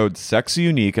use code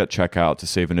SEXYUNIQUE at checkout to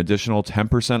save an additional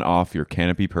 10% off your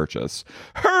Canopy purchase.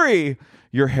 Hurry!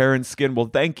 Your hair and skin will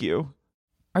thank you.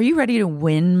 Are you ready to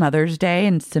win Mother's Day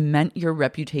and cement your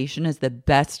reputation as the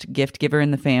best gift giver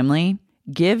in the family?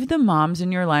 Give the moms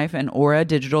in your life an Aura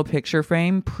digital picture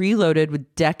frame preloaded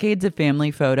with decades of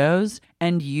family photos,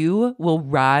 and you will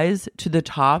rise to the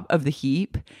top of the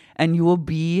heap, and you will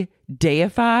be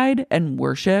deified and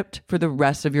worshipped for the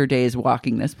rest of your days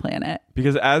walking this planet.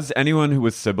 Because as anyone who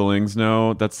with siblings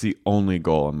know, that's the only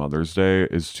goal on Mother's Day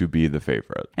is to be the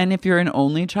favorite. And if you're an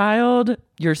only child,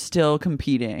 you're still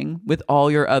competing with all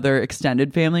your other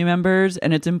extended family members,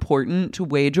 and it's important to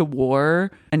wage a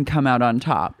war and come out on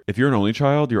top. If you're an only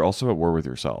child, you're also at war with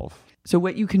yourself. So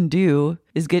what you can do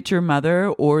is get your mother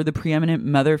or the preeminent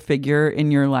mother figure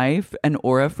in your life an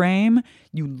Aura frame.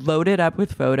 You load it up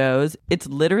with photos. It's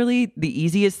literally the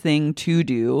easiest thing to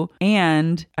do.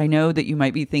 And I know that you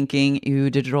might be thinking, ew,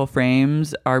 digital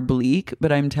frames are bleak,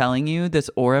 but I'm telling you,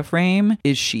 this Aura frame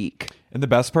is chic. And the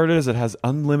best part is it has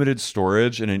unlimited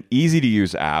storage and an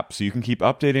easy-to-use app, so you can keep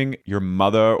updating your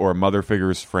mother or mother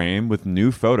figure's frame with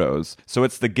new photos. So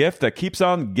it's the gift that keeps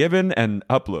on giving and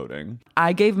uploading.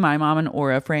 I gave my mom an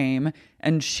Aura frame,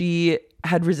 and she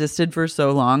had resisted for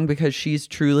so long because she's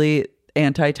truly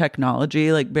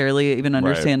anti-technology, like barely even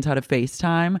understands how to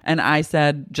FaceTime. And I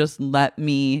said, just let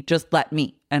me.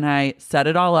 And I set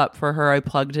it all up for her. I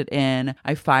plugged it in.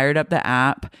 I fired up the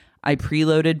app. I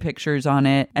preloaded pictures on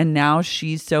it, and now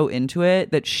she's so into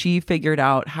it that she figured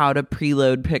out how to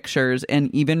preload pictures and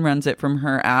even runs it from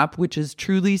her app, which is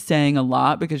truly saying a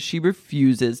lot because she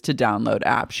refuses to download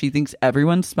apps. She thinks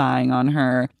everyone's spying on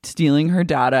her, stealing her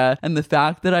data, and the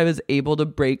fact that I was able to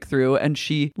break through and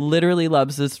she literally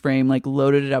loves this frame, like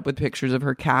loaded it up with pictures of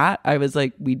her cat. I was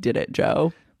like, we did it,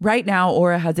 Joe. Right now,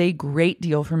 Aura has a great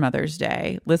deal for Mother's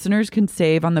Day. Listeners can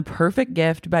save on the perfect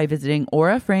gift by visiting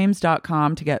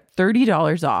auraframes.com to get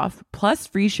 $30 off, plus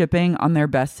free shipping on their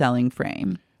best-selling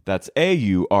frame. That's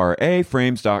AURA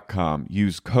frames.com.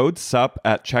 Use code SUP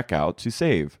at checkout to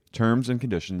save. Terms and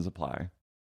conditions apply.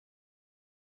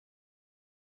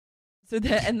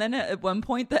 And then at one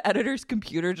point, the editor's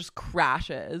computer just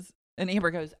crashes. And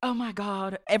Amber goes, "Oh my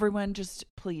God, everyone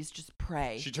please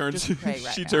pray." She turns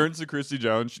right turns to Christy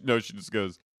Jones. She just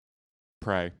goes,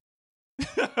 "Pray."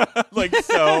 Like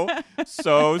so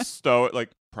stoic, like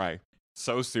pray.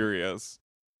 So serious.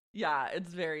 Yeah,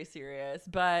 it's very serious.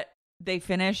 But they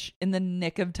finish in the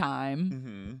nick of time.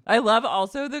 Mm-hmm. I love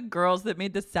also the girls that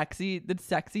made the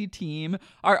sexy team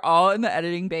are all in the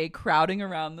editing bay crowding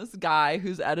around this guy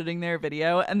who's editing their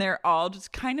video, and they're all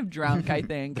just kind of drunk, I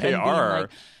think. They and are. Like,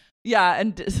 yeah,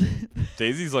 and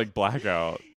Daisy's like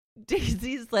blackout.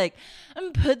 Daisy's like,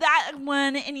 put that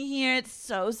one in here. It's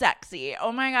so sexy.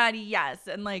 Oh my God, yes.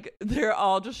 And like they're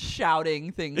all just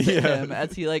shouting things at him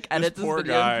as he like edits his poor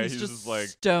video. guy, He's he's just just, like-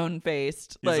 stone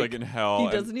faced. He's like in hell.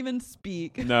 He doesn't even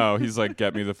speak. No, he's like,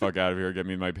 get me the fuck out of here. Get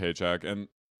me my paycheck.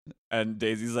 And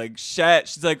Daisy's like, shit.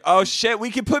 She's like, oh shit,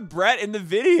 we can put Brett in the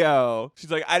video.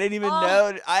 She's like, I didn't even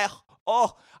know.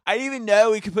 I didn't even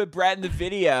know we could put Brett in the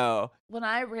video. When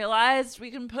I realized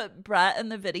we can put Brett in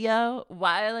the video,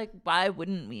 why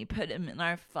wouldn't we put him in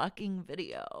our fucking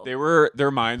video?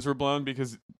 Their minds were blown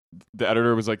because the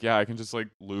editor was like, yeah, I can just like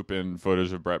loop in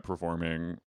footage of Brett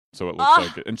performing so it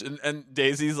looks like it. And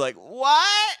Daisy's like,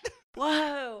 what?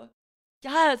 Whoa.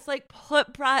 Yes, like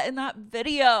put Brett in that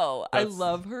video. I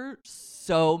love her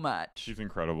so much. She's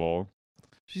incredible.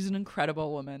 She's an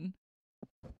incredible woman.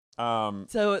 So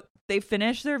So they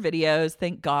finish their videos,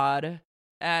 thank God,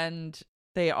 and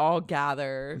they all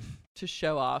gather to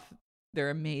show off their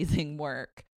amazing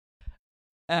work.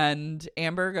 And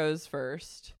Amber goes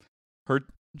first.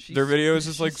 their video is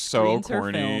just she like so screens her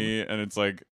corny, and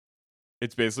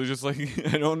it's basically just like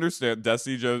I don't understand.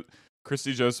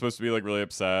 Christy Joe's supposed to be like really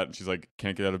upset, and she's like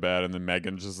can't get out of bed, and then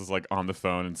Megan just is like on the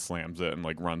phone and slams it and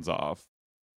like runs off.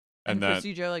 And then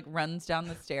Christy Joe like runs down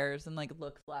the stairs and like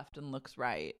looks left and looks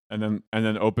right. and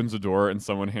then opens a door and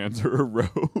someone hands her a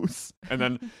rose. And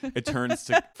then it turns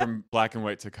from black and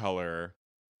white to color,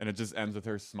 and it just ends with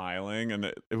her smiling, and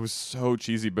it was so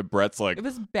cheesy. But Brett's like, It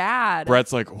was bad.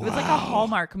 Brett's like, wow. It was like a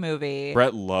Hallmark movie.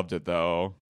 Brett loved it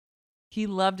though. He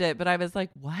loved it, but I was like,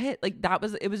 what? Like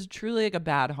it was truly like a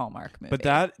bad Hallmark movie. But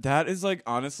that is like,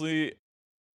 honestly,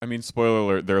 I mean, spoiler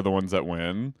alert, they're the ones that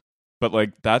win. But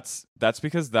like that's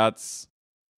because that's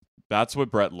what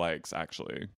Brett likes,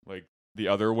 actually. Like the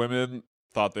other women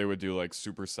thought they would do like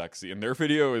super sexy, and their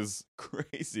video is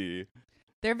crazy.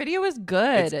 Their video was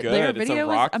good. It's good. Their It's video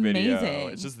a rock was amazing. video.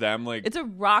 It's just them like It's a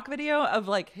rock video of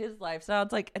like his lifestyle.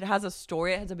 It's like it has a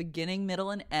story. It has a beginning,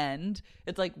 middle, and end.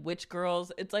 It's like which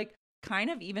girls. It's like kind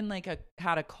of even like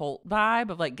had a cult vibe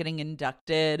of like getting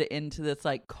inducted into this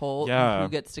like cult. Yeah. And who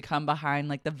gets to come behind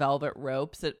like the velvet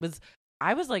ropes.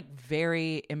 I was like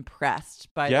very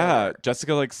impressed by their work.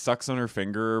 Jessica like sucks on her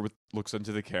finger, looks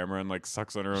into the camera and like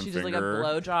sucks on her own She finger. does like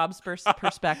a blowjobs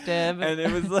perspective. And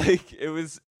it was like I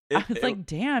was like,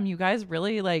 damn, you guys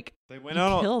really like they went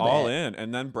out killed all it. in,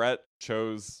 and then Brett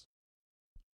chose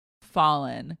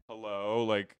Fallen. hello,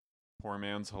 like poor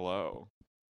man's hello.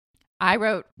 I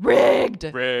wrote rigged.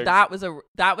 Rigged. That was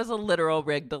a literal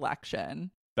rigged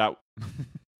election. That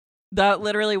That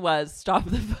literally was stop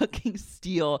the fucking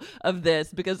steal of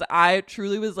this, because I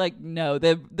truly was like, no,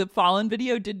 the Fallen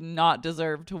video did not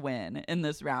deserve to win in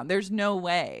this round. There's no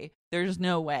way.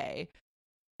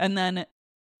 And then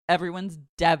everyone's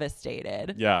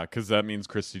devastated. Yeah, because that means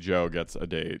Christy Joe gets a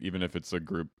date, even if it's a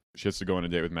group. She has to go on a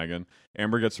date with Megan.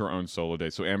 Amber gets her own solo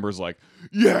date. So Amber's like,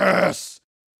 yes.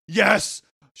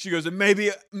 She goes, and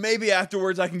maybe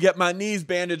afterwards I can get my knees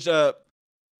bandaged up.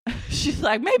 She's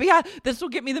like, maybe this will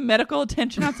get me the medical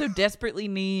attention I so desperately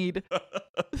need.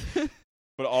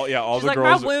 But all She's the like,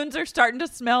 girls. my wounds are starting to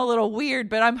smell a little weird,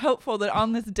 but I'm hopeful that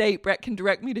on this date, Brett can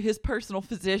direct me to his personal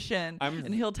physician,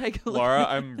 and he'll take a look. Laura,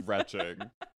 I'm retching.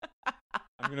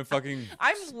 I'm gonna fucking.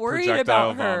 I'm worried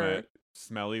projectile about her. vomit,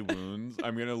 smelly wounds.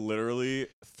 I'm gonna literally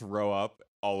throw up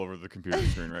all over the computer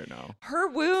screen right now. Her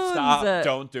wounds. Stop!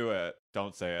 Don't do it.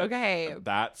 Don't say it. Okay.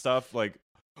 That stuff, like,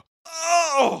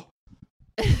 oh,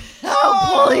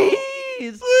 Oh,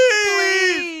 please.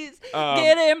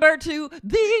 Get Amber to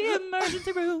the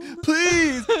emergency room.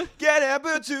 Please get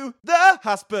Amber to the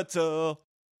hospital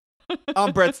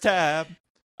on Brett's tab.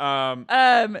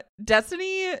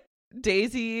 Destiny,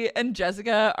 Daisy, and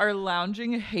Jessica are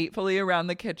lounging hatefully around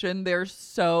the kitchen. They're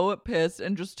so pissed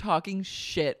and just talking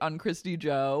shit on Christy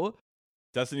Joe.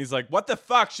 Destiny's like, what the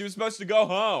fuck? She was supposed to go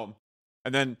home.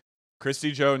 And then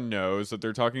Christy Joe knows that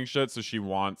they're talking shit, so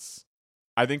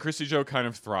I think Christy Joe kind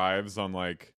of thrives on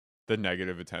like the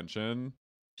negative attention.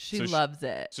 She loves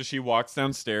it. So she walks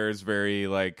downstairs very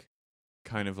like,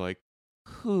 kind of like,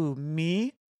 who,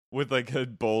 me? With like a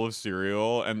bowl of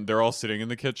cereal, and they're all sitting in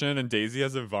the kitchen, and Daisy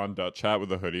has a Von Dutch hat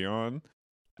with a hoodie on.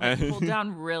 Like pulled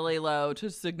down really low to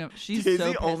signify she's Daisy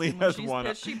so pissed. only has one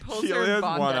eye. She pulls She her only has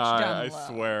Von one Dutch eye, down I low.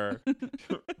 swear.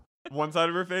 One side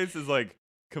of her face is like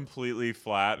completely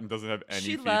flat and doesn't have any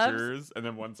features, and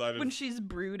then one side When is she's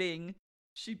brooding,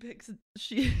 she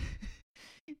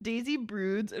Daisy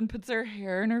broods and puts her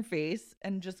hair in her face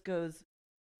and just goes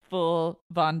full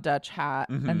Von Dutch hat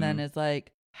and then is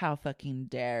like, how fucking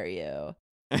dare you?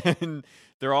 And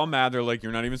they're all mad. They're like,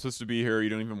 you're not even supposed to be here. You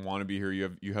don't even want to be here.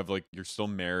 You have like, you're still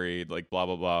married, like blah,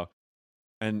 blah, blah.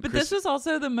 But this was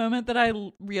also the moment that I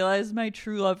realized my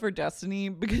true love for Destiny,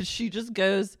 because she just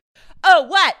goes, oh,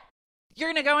 what? You're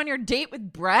going to go on your date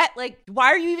with Brett? Like, why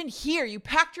are you even here? You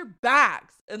packed your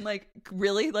bags. And like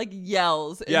really like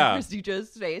yells in Christy Joe's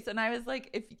face. And I was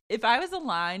like, if I was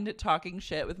aligned talking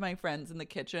shit with my friends in the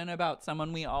kitchen about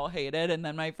someone we all hated, and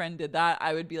then my friend did that,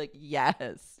 I would be like,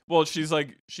 yes. Well, she's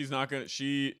like, she's not going to,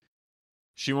 she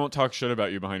won't talk shit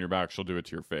about you behind your back. She'll do it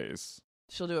to your face.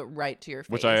 She'll do it right to your face.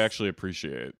 Which I actually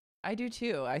appreciate. I do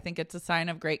too. I think it's a sign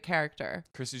of great character.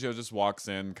 Christy Joe just walks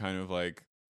in kind of like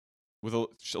with a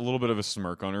little bit of a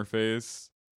smirk on her face.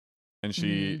 And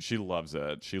she loves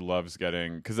it. She loves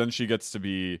getting, because then she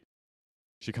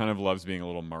kind of loves being a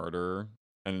little martyr.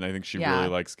 And I think she really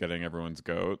likes getting everyone's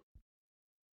goat.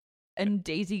 And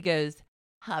Daisy goes,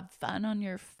 have fun on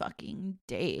your fucking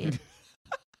date.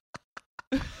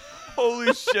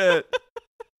 Holy shit.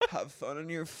 Have fun on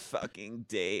your fucking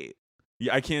date.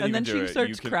 Yeah, I can't even do it. And then she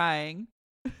starts crying.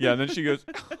 Yeah, and then she goes,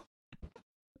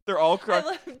 they're all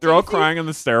crying. They're all crying on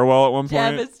the stairwell at one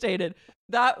point. Devastated.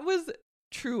 That was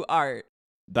true art.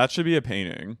 That should be a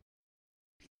painting.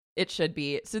 It should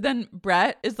be. So then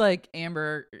Brett is like,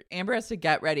 Amber has to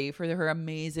get ready for her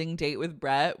amazing date with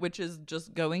Brett, which is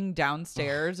just going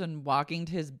downstairs and walking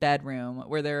to his bedroom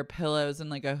where there are pillows and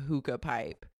like a hookah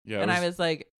pipe. Yeah. And I was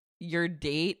like, your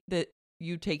date that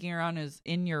you taking her on is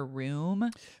in your room?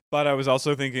 But I was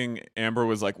also thinking Amber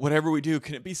was like, whatever we do,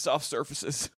 can it be soft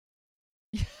surfaces?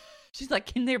 She's like,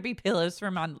 can there be pillows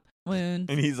for my wounds?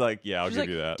 And he's like, yeah, I'll give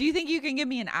you that. Do you think you can give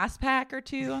me an ice pack or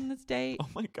two on this date? Oh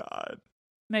my God.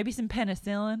 Maybe some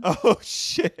penicillin. Oh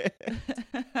shit.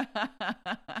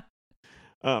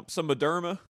 Some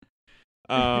Moderna.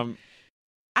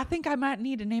 I think I might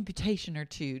need an amputation or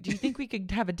two. Do you think we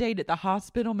could have a date at the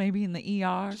hospital, maybe in the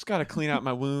ER? Just got to clean out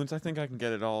my wounds. I think I can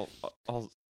get it all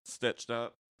stitched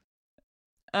up.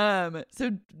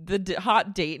 So the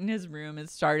hot date in his room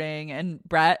is starting, and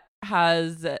Brett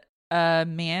has a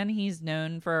man he's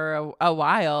known for a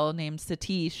while named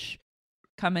Satish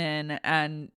come in,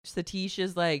 and Satish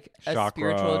is like a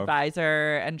spiritual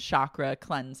advisor and chakra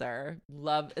cleanser.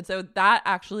 Love it. So that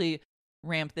actually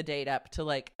ramped the date up to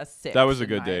like a 6. That was a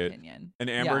good date. Opinion. And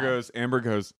Amber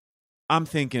goes, I'm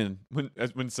thinking, when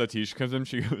Satish comes in,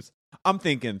 she goes, I'm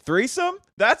thinking threesome?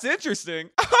 That's interesting.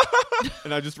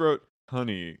 And I just wrote,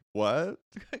 honey, what?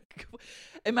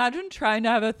 Imagine trying to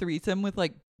have a threesome with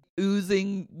like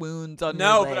oozing wounds on your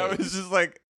legs. No, but I was just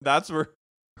like, that's where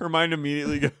her mind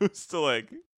immediately goes to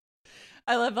like.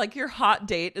 I love like your hot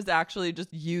date is actually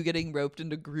just you getting roped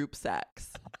into group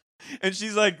sex. And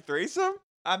she's like, threesome?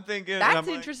 I'm thinking. That's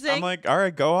interesting. I'm like, all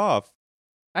right, go off.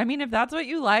 I mean, if that's what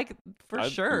you like,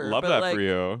 sure. I love that like, for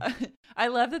you. I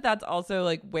love that that's also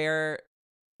like where,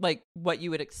 like what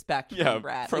you would expect from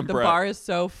Brett. From like the Brett. bar is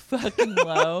so fucking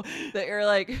low that you're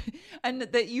like, and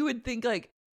that you would think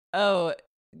like, oh,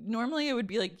 normally it would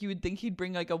be like you would think he'd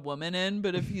bring like a woman in,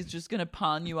 but if he's just gonna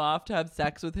pawn you off to have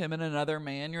sex with him and another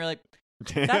man, you're like,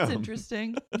 that's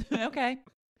interesting. Okay.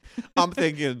 I'm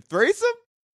thinking threesome?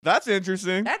 That's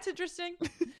interesting. That's interesting.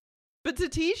 But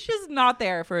Satish is not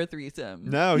there for a threesome.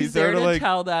 No, he's there there to like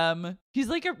tell them. He's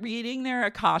like reading their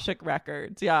Akashic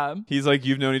records. Yeah. He's like,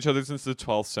 you've known each other since the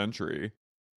 12th century,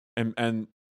 and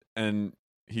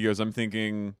he goes, I'm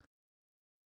thinking,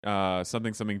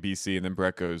 something BC, and then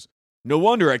Brett goes, no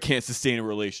wonder I can't sustain a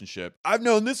relationship. I've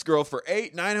known this girl for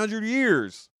 800-900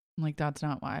 years. I'm like, that's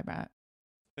not why, Brett.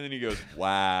 And then he goes,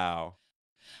 wow.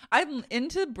 I'm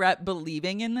into Brett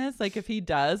believing in this. Like, if he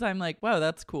does, I'm like, whoa,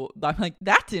 that's cool. I'm like,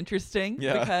 that's interesting.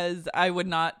 Yeah. Because I would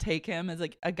not take him as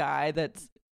like a guy that's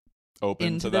open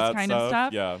into to this that kind of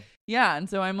stuff. Yeah. Yeah. And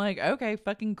so I'm like, okay,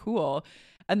 fucking cool.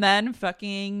 And then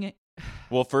fucking.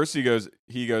 Well, first he goes,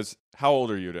 how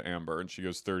old are you to Amber? And she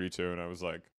goes 32. And I was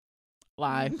like,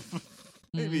 lie.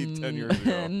 Maybe 10 years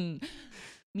ago.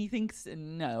 Methinks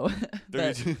no.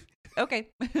 32. Okay.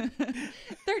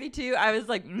 32. I was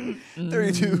like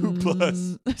 32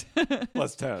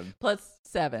 plus 10. Plus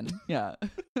 7. Yeah.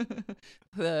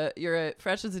 You're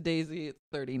fresh as a daisy at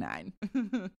 39.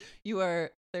 You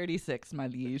are 36, my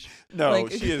liege. No,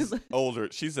 like, she is older.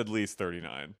 She's at least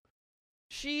 39.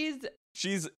 She's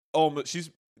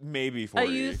maybe 40. A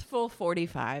youthful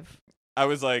 45. I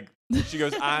was like, she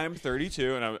goes, I'm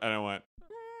 32, and I went,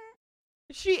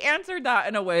 She answered that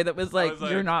in a way that was like,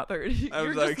 you're not 30.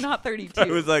 You're just not 32. I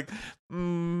was like,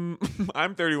 I'm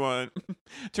 31,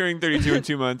 turning 32 in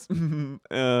 2 months. And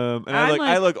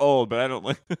I look old, but I don't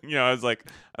look, I was like,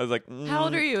 how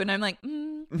old are you? And I'm like,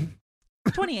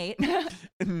 28.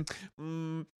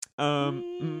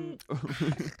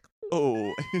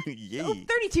 Oh, yay. Oh,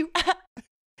 32.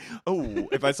 Oh,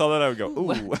 if I saw that, I would go,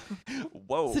 ooh,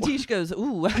 whoa. Satish goes,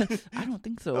 ooh, I don't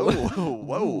think so. Oh,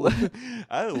 whoa.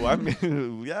 Oh,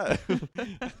 I'm, yeah.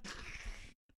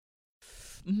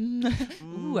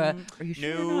 Ooh, are you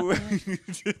sure? No.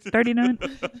 39?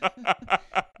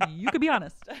 You could be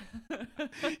honest.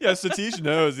 Yeah, Satish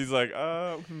knows. He's like,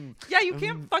 Yeah, you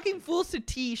can't fucking fool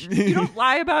Satish. You don't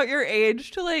lie about your age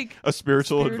to like a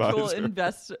spiritual advisor.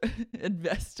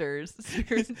 Investors.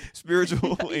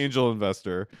 Spiritual angel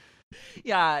investor.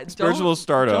 Yeah, spiritual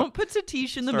startup. Don't put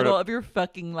Satish in the middle of your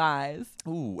fucking lies.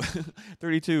 Ooh,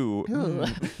 32.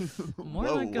 More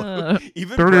like a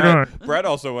even 39. Brett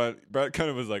also went. Brett kind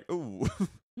of was like, ooh.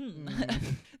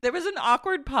 There was an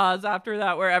awkward pause after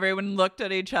that where everyone looked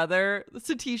at each other.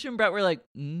 Satish and Brett were like,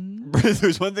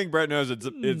 There's one thing Brett knows.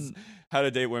 It's how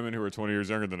to date women who are 20 years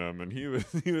younger than him, and he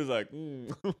was like,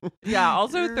 Yeah.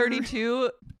 Also,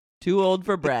 32, too old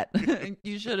for Brett.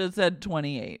 You should have said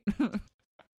 28.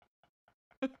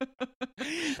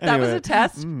 That was a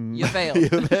test. You failed. You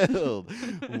failed.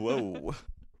 Whoa.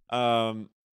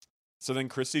 So then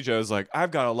Christy Joe's like,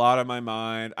 I've got a lot on my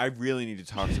mind. I really need to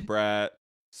talk to Brett.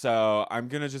 So I'm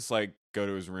going to just like go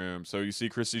to his room. So you see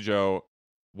Christy Joe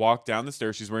walk down the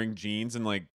stairs. She's wearing jeans and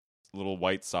like little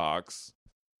white socks.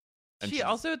 And she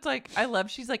also, it's like,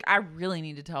 she's like, I really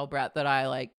need to tell Brett that I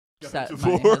like set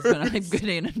my divorce. husband. I'm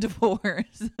getting a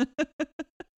divorce.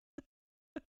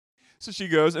 So she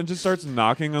goes and just starts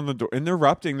knocking on the door,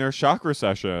 interrupting their chakra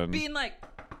session. Being like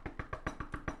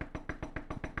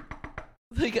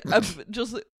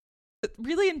just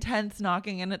really intense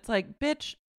knocking. And it's like,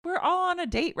 bitch, we're all on a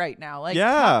date right now. Like,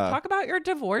 talk about your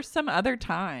divorce some other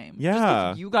time. Yeah. Just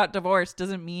 'cause you got divorced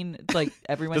doesn't mean it's like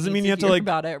everyone Doesn't needs mean you have to to, hear like-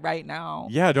 about it right now.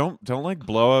 Yeah, don't like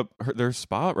blow up their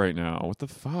spot right now. What the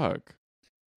fuck?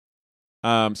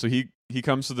 So he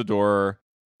comes to the door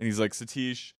and he's like,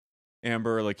 Satish,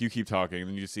 Amber, like, you keep talking. And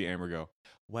then you see Amber go,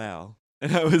 well.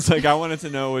 And I was like, I wanted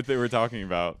to know what they were talking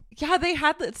about. Yeah,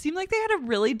 it seemed like they had a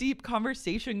really deep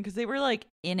conversation because they were like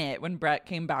in it when Brett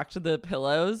came back to the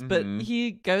pillows. But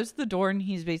he goes to the door and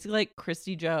he's basically like,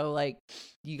 Christy Joe, like,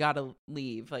 you gotta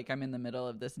leave. Like, I'm in the middle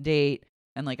of this date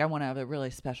and like I want to have a really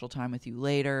special time with you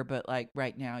later. But like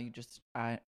right now,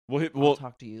 I'll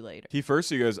talk to you later. He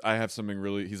goes, I have something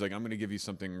really. He's like, I'm going to give you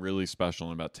something really special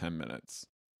in about 10 minutes.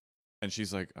 And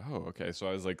she's like, oh, okay. So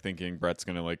I was like thinking Brett's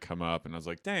going to like come up. And I was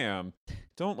like, damn,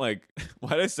 don't like,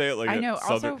 why'd I say it like I know, a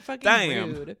southern? also fucking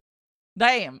Damn. rude.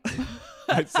 Damn.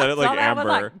 I said it like I was Amber.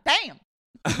 like,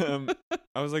 damn.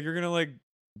 I was like, you're going to like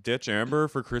ditch Amber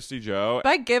for Christy Joe?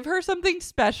 By give her something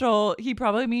special, he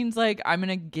probably means like, I'm going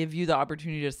to give you the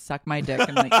opportunity to suck my dick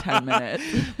in like 10 minutes.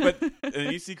 But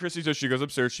and you see Christy Joe, she goes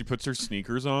upstairs, she puts her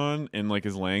sneakers on and like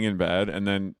is laying in bed. And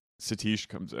then Satish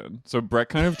comes in. So Brett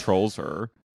kind of trolls her.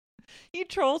 He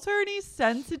trolls her and he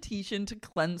sends Satish in to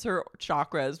cleanse her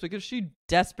chakras because she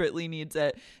desperately needs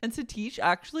it. And Satish,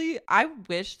 actually, I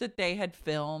wish that they had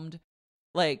filmed,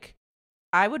 like,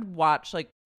 I would watch, like,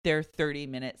 their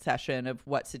 30-minute session of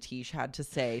what Satish had to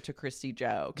say to Christy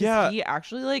Joe. Yeah. He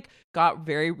actually, like, got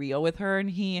very real with her and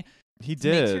he did.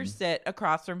 Makes her sit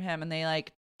across from him and they,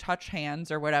 like, touch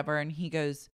hands or whatever. And he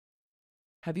goes,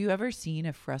 have you ever seen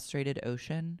a frustrated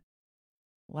ocean?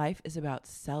 Life is about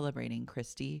celebrating,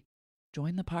 Christy.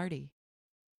 Join the party.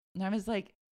 And I was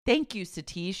like, thank you,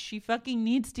 Satish. She fucking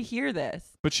needs to hear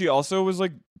this. But she also was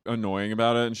like annoying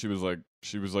about it. And she was like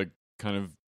kind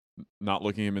of not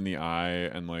looking him in the eye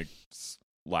and like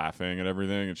laughing at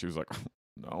everything. And she was like,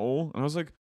 no. And I was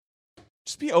like,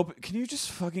 just be open. Can you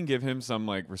just fucking give him some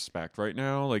like respect right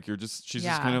now? Like she's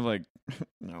just kind of like,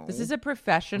 no. This is a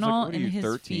professional like, in his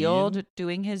 13? field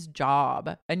doing his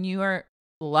job. And you are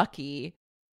lucky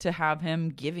to have him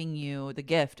giving you the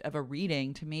gift of a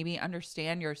reading to maybe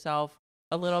understand yourself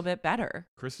a little bit better.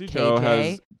 Christy KJ. Joe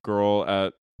has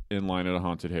girl in line at a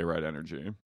haunted hayride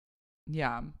energy.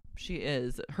 Yeah, she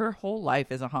is. Her whole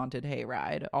life is a haunted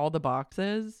hayride. All the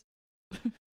boxes.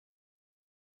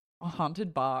 A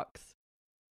haunted box.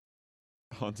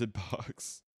 Haunted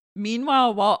box.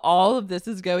 Meanwhile, while all of this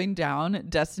is going down,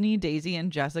 Destiny, Daisy,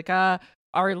 and Jessica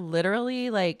are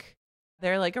literally like,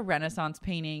 they're like a Renaissance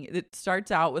painting. It starts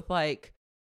out with like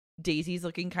Daisy's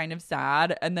looking kind of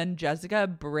sad, and then Jessica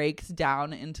breaks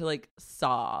down into like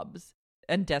sobs.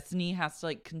 And Destiny has to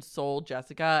like console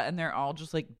Jessica, and they're all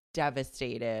just like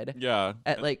devastated. Yeah.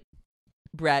 At like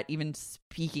Brett even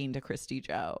speaking to Christy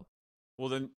Joe. Well,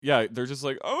 then, yeah, they're just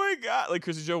like, oh my God. Like,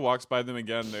 Christy Joe walks by them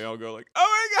again. They all go like, oh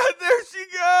my God, there she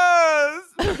goes.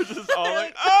 They're just all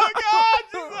like, oh God,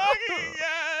 she's walking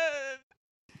again.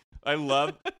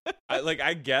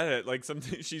 I get it. Like,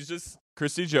 something, she's just,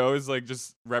 Christy Joe is like,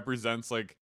 just represents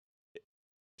like,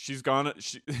 she's gone,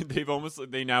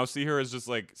 they now see her as just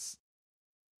like,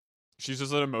 she's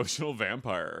just an emotional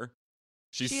vampire.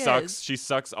 She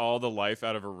sucks all the life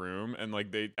out of a room. And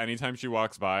like, anytime she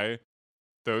walks by,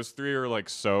 those three are like,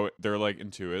 they're like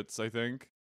intuits, I think.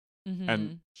 Mm-hmm.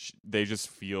 And they just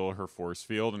feel her force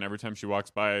field. And every time she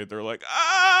walks by, they're like,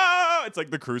 ah, it's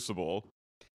like the Crucible.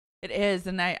 It is.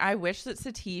 And I wish that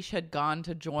Satish had gone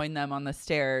to join them on the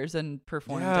stairs and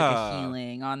performed like a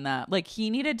healing on that. Like, he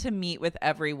needed to meet with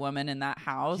every woman in that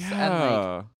house. Yeah.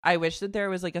 And like, I wish that there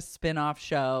was like a spin-off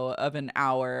show of an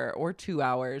hour or 2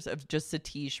 hours of just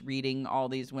Satish reading all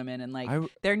these women. And like,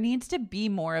 there needs to be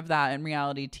more of that in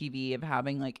reality TV, of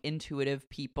having like intuitive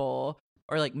people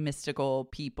or like mystical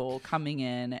people coming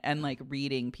in and like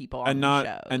reading people on the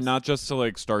shows. And not just to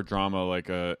like start drama like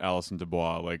Alison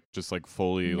Dubois, like just like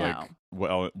fully like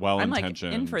well-intentioned. I'm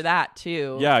like in for that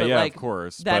too. Yeah, but, yeah, like, of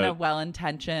course. Then a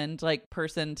well-intentioned like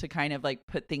person to kind of like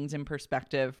put things in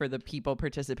perspective for the people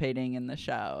participating in the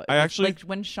show. Like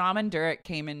when Shaman Durek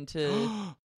came into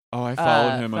I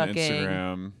followed him on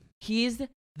Instagram. He's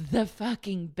the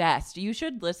fucking best. You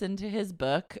should listen to his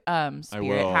book,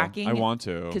 Spirit Hacking. I want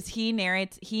to, because he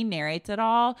narrates it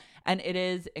all, and it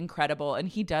is incredible. And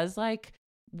he does like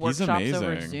workshops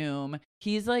over Zoom.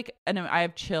 He's like, I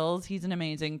have chills. He's an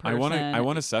amazing person. I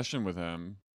want a session with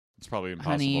him. It's probably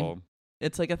impossible. Honey,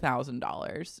 it's like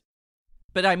 $1,000,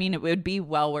 but I mean, it would be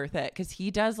well worth it, because he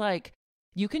does like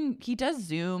he does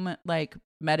Zoom like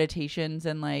meditations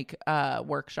and like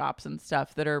workshops and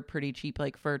stuff that are pretty cheap,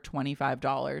 like for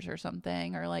 $25 or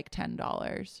something, or like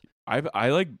 $10.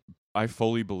 I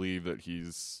fully believe that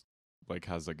he's like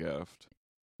has a gift.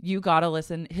 You gotta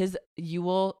listen. You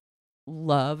will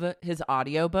love his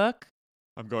audiobook.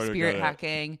 I'm going Spirit to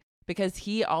Hacking, because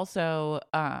he also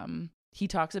he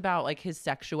talks about like his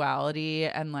sexuality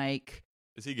and like,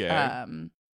 is he gay?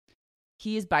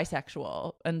 He is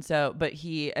bisexual, and so, but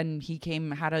he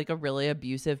had like a really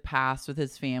abusive past with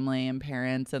his family and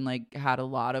parents, and like had a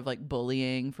lot of like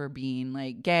bullying for being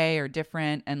like gay or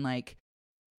different, and like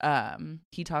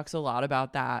he talks a lot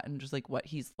about that and just like what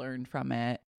he's learned from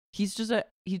it.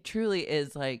 He truly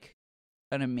is like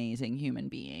an amazing human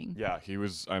being. Yeah,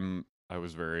 I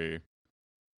was very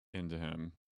into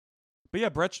him. But yeah,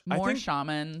 Brett, more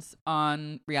shamans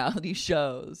on reality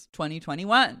shows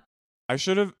 2021.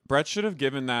 Brett should have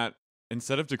given that,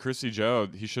 instead of to Christy Joe,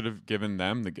 he should have given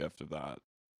them the gift of that.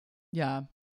 Yeah.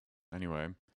 Anyway,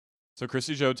 so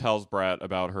Christy Joe tells Brett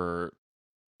about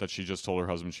that she just told her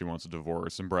husband she wants a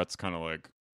divorce, and Brett's kind of like,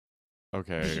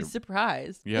 okay. He's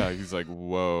surprised. Yeah, he's like,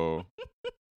 whoa.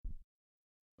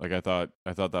 Like, I thought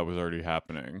that was already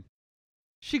happening.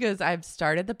 She goes, I've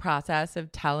started the process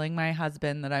of telling my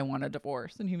husband that I want a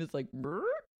divorce. And he was like, brr?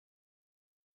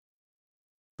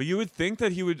 But you would think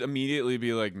that he would immediately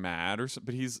be like mad or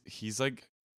something. But he's like,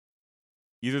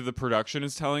 either the production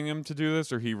is telling him to do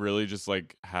this, or he really just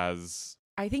like has.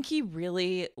 I think he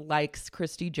really likes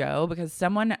Christy Joe, because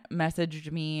someone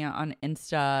messaged me on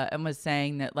Insta and was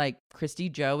saying that like Christy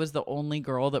Joe was the only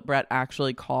girl that Brett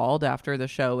actually called after the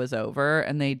show was over,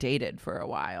 and they dated for a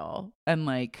while. And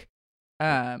like,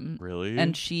 really?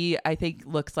 And she, I think,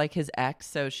 looks like his ex,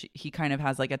 so he kind of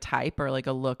has like a type or like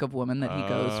a look of woman that he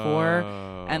goes for,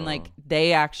 and like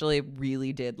they actually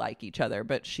really did like each other.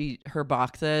 But her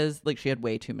boxes, like she had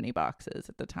way too many boxes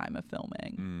at the time of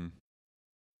filming.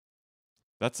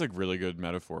 That's like really good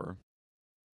metaphor.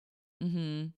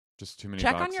 Mm-hmm. Just too many.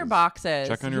 Check boxes. on your boxes.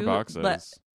 Check on your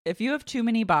boxes. If you have too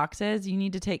many boxes, you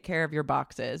need to take care of your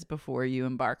boxes before you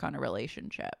embark on a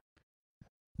relationship.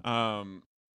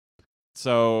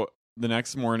 So the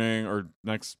next morning,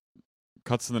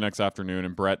 cuts to the next afternoon,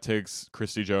 and Brett takes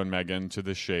Christy Joe and Megan to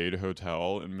the Shade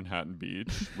Hotel in Manhattan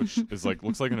Beach, which is like,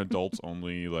 looks like an adults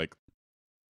only like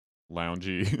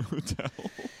loungy hotel.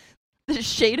 The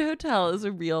Shade Hotel is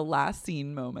a real last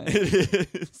scene moment. It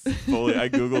is. Fully. I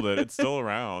Googled it. It's still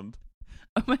around.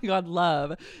 Oh my God,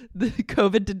 love. The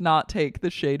COVID did not take the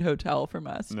Shade Hotel from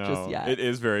us just yet. It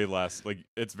is very less. Like,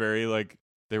 it's very like,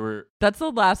 that's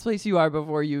the last place you are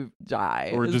before you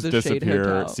die. Or just the disappear. Shade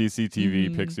Hotel.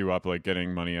 CCTV picks you up like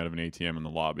getting money out of an ATM in the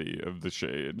lobby of the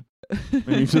Shade. And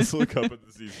you just look up at the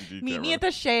CCTV Meet camera. me at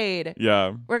the Shade.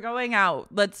 Yeah. We're going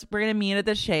out. We're going to meet at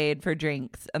the Shade for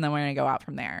drinks, and then we're going to go out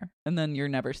from there. And then you're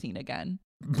never seen again.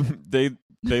 They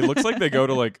looks like they go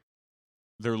to like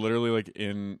they're literally like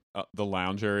in the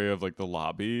lounge area of like the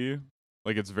lobby.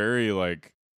 Like it's very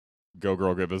like go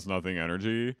girl give us nothing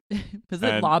energy. Was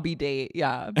it lobby date?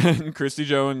 Yeah. And Christy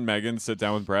Joe and Megan sit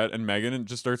down with Brett, and Megan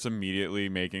just starts immediately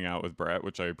making out with Brett,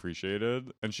 which I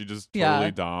appreciated. And she just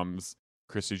totally doms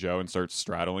Christy Joe and starts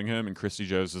straddling him. And Christy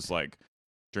Joe's just like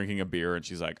drinking a beer, and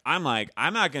she's like, I'm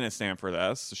not gonna stand for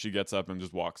this. So she gets up and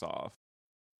just walks off.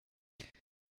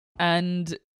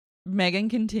 And Megan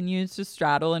continues to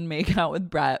straddle and make out with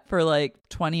Brett for like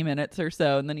 20 minutes or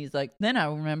so. And then he's like, then I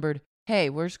remembered, hey,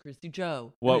 where's Christy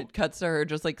Joe? Well, and it cuts to her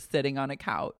just like sitting on a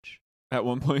couch. At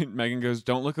one point, Megan goes,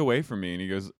 don't look away from me.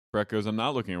 And Brett goes, I'm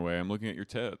not looking away. I'm looking at your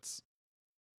tits.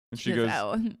 And she goes,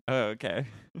 oh, okay.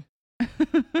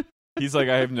 He's like,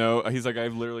 I have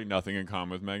literally nothing in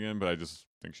common with Megan, but I just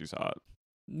think she's hot.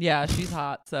 Yeah, she's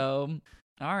hot. So,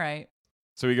 all right.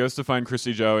 So he goes to find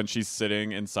Christy Joe, and she's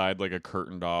sitting inside like a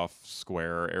curtained off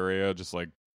square area, just like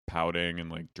pouting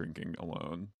and like drinking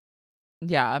alone.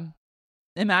 Yeah.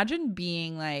 Imagine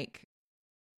being like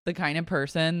the kind of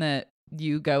person that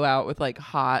you go out with like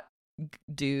hot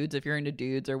dudes, if you're into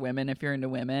dudes, or women, if you're into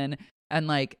women, and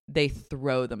like they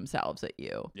throw themselves at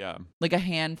you. Yeah. Like a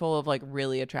handful of like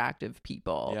really attractive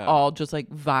people, all just like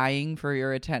vying for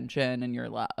your attention and your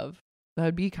love. That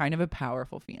would be kind of a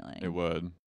powerful feeling. It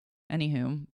would.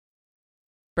 Anywho,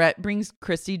 Brett brings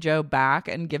Christy Joe back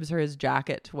and gives her his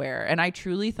jacket to wear. And I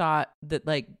truly thought that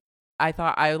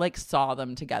I saw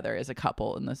them together as a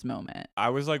couple in this moment. I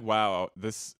was like, wow,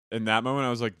 in that moment I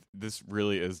was like, this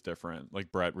really is different.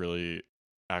 Like Brett really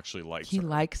actually likes her. He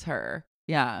likes her.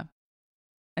 Yeah.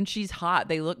 And she's hot.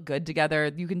 They look good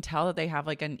together. You can tell that they have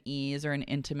like an ease or an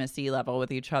intimacy level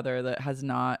with each other that has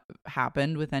not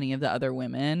happened with any of the other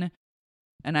women.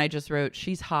 And I just wrote,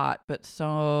 she's hot, but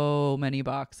so many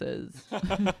boxes.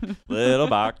 Little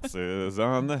boxes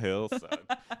on the hillside.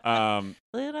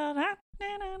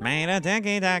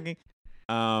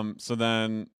 So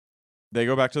then they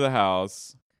go back to the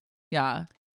house. Yeah.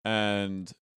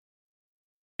 And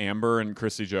Amber and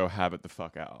Christy Joe have it the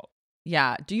fuck out.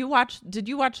 Yeah. Did you watch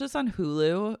this on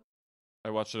Hulu? I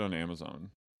watched it on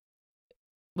Amazon.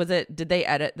 Did they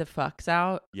edit the fucks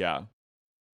out? Yeah.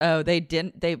 Oh, they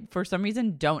didn't. They, for some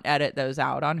reason, don't edit those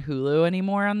out on Hulu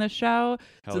anymore on the show.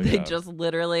 Hell so they just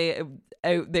literally,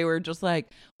 they were just like,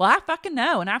 well, I fucking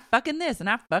know, and I fucking this, and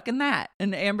I fucking that.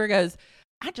 And Amber goes,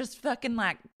 I just fucking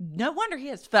like, no wonder he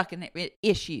has fucking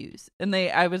issues. And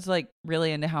I was like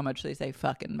really into how much they say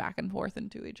fucking back and forth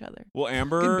into each other. Well,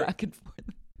 Amber, back and forth.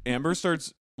 Amber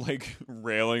starts like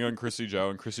railing on Christy Joe,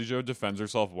 and Christy Joe defends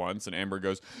herself once, and Amber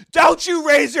goes, don't you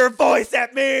raise your voice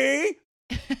at me!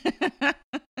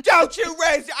 Don't you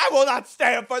raise I will not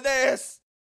stand for this.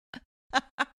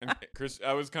 And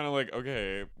I was kind of like,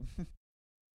 okay.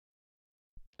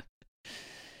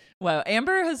 Well,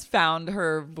 Amber has found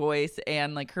her voice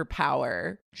and like her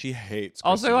power. She hates Christy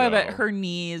Also, Joe. I bet her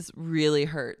knees really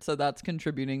hurt, so that's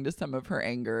contributing to some of her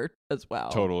anger as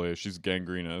well. Totally. She's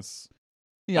gangrenous.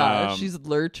 Yeah, she's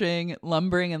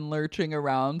lumbering and lurching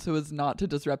around so as not to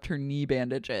disrupt her knee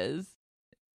bandages.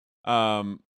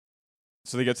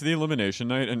 So they get to the elimination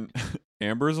night, and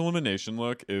Amber's elimination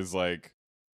look is like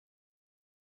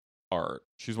art.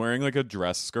 She's wearing like a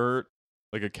dress skirt,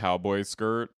 like a cowgirl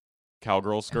skirt,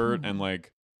 and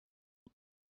like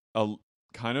a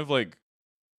kind of like,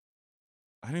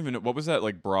 I don't even know, what was that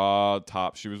like bra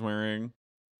top she was wearing?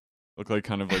 Looked like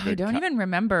kind of like I don't even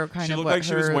remember kind she of looked what like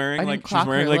she was wearing like she's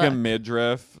wearing like a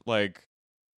midriff, like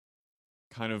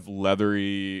kind of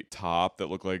leathery top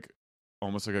that looked like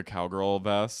almost like a cowgirl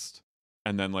vest.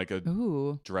 And then like a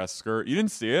dress skirt. You didn't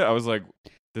see it? I was like,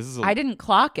 this is I didn't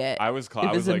clock it. I was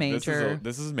like, major.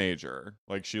 This is major.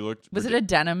 Like she looked. Was it a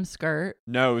denim skirt?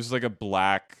 No, it was like a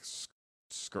black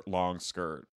long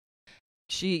skirt.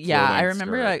 I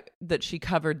remember like, that she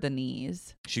covered the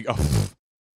knees.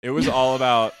 It was all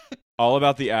about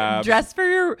the abs. Dress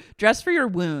for your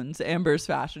wounds. Amber's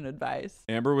fashion advice.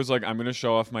 Amber was like, I'm gonna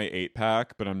show off my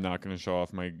 8-pack, but I'm not gonna show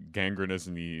off my gangrenous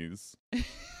knees.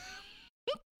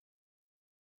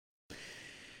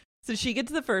 So she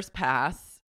gets the first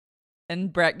pass,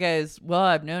 and Brett goes, well,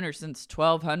 I've known her since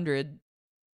 1200,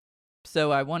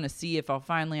 so I want to see if I'll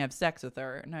finally have sex with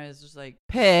her. And I was just like,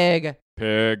 pig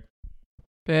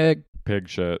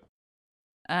shit.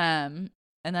 And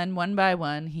then one by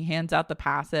one, he hands out the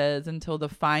passes until the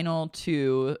final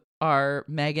two are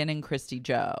Megan and Christy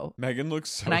Joe. Megan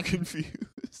looks so confused.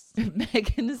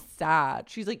 Megan is sad.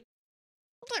 She's like,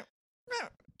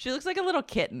 she looks like a little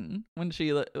kitten when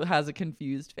she has a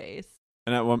confused face.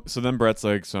 And so then Brett's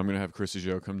like, so I'm going to have Christy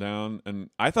Joe come down.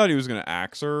 And I thought he was going to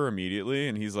axe her immediately.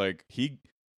 And he's like,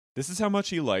 this is how much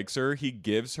he likes her. He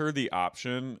gives her the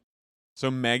option So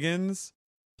Megan's,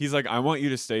 he's like, I want you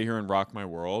to stay here and rock my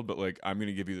world, but like, I'm going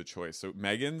to give you the choice. So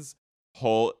Megan's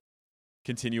whole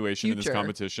continuation in this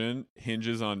competition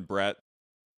hinges on Brett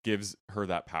gives her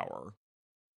that power.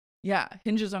 Yeah,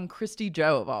 hinges on Christy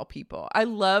Joe of all people. I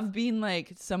love being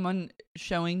like someone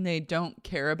showing they don't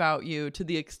care about you to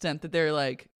the extent that they're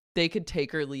like, they could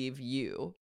take or leave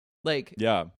you. Like,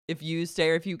 yeah, if you stay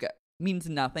or if you get, means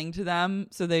nothing to them.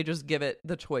 So they just give it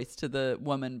the choice to the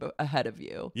woman ahead of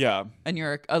you. Yeah. And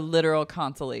you're a literal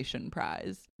consolation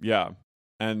prize. Yeah.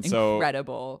 And so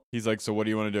incredible. He's like, so what do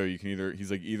you want to do? You can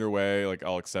either way, like,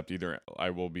 I'll accept either. I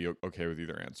will be okay with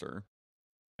either answer.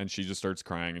 And she just starts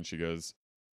crying and she goes,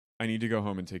 I need to go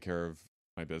home and take care of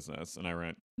my business. And I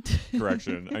went,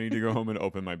 correction, I need to go home and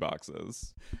open my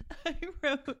boxes. I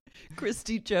wrote,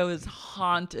 Christy Joe is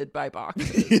haunted by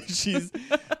boxes. She's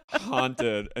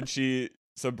haunted. And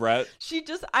so Brett,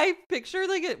 I picture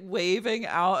like it waving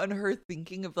out and her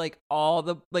thinking of like all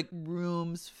the like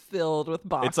rooms filled with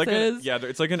boxes.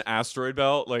 It's like an asteroid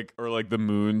belt, like, or like the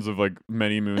moons of like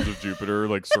many moons of Jupiter,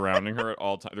 like surrounding her at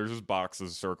all times. There's just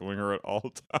boxes circling her at all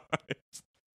times.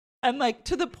 And like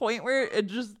to the point where it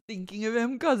just thinking of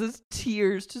him causes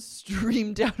tears to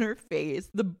stream down her face.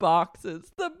 The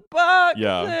boxes.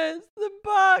 Yeah. The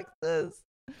boxes.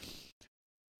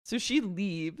 So she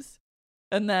leaves.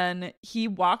 And then he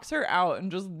walks her out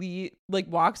and just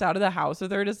walks out of the house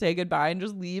with her to say goodbye and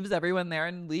just leaves everyone there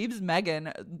and leaves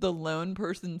Megan, the lone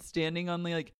person standing on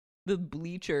the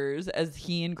bleachers as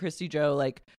he and Christy Joe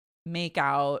like make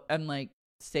out and like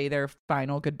say their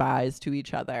final goodbyes to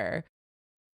each other.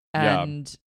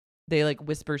 And they like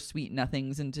whisper sweet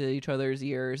nothings into each other's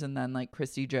ears. And then like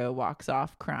Christy Joe walks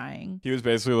off crying. He was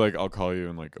basically like, I'll call you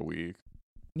in like a week.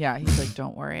 Yeah. He's like,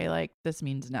 don't worry. Like this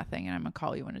means nothing. And I'm going to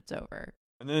call you when it's over.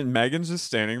 And then Megan's just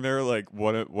standing there like,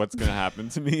 what's going to happen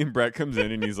to me? And Brett comes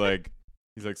in and he's like,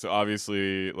 so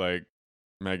obviously like,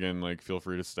 Megan, like, feel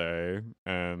free to stay.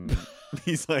 And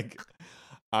he's like,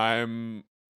 I'm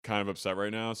kind of upset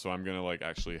right now. So I'm going to like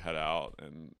actually head out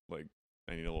and like,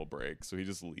 I need a little break. So he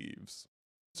just leaves.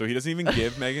 So he doesn't even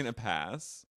give Megan a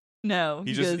pass. No.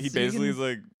 He basically is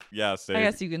like, yeah, stay. I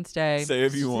guess you can stay. Stay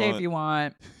if you want. Stay if you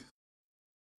want.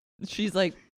 She's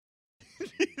like.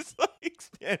 He's like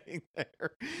standing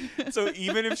there. So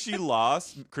even if she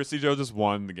lost, Christy Joe just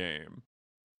won the game.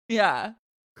 Yeah.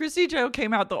 Christy Joe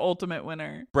came out the ultimate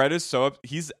winner. Brett is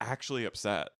he's actually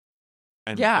upset.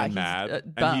 And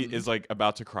mad. And he is like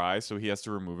about to cry, so he has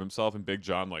to remove himself. And Big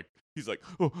John, like, he's like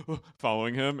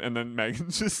following him. And then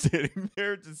Megan's just standing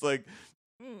there, just like,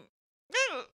 no.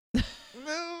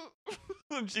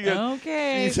 And she goes,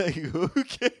 okay. She's like,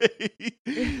 okay.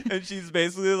 And she's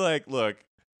basically like, look.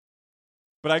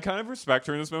 But I kind of respect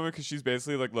her in this moment because she's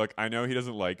basically like, look, I know he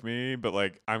doesn't like me, but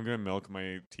like, I'm going to milk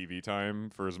my TV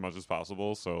time for as much as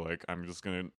possible. So like, I'm just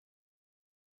going to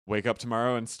wake up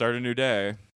tomorrow and start a new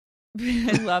day.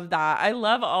 I love that. I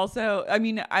love also, I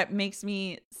mean, it makes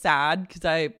me sad because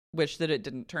I wish that it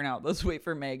didn't turn out this way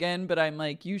for Megan, but I'm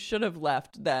like, you should have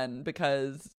left then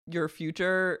because your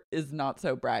future is not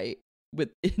so bright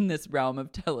in this realm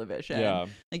of television. Yeah.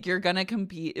 Like you're gonna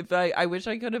compete. If I wish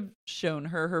I could have shown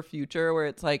her future where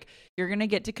it's like, you're gonna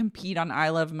get to compete on I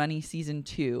Love Money season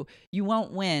 2. You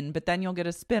won't win, but then you'll get a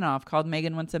spinoff called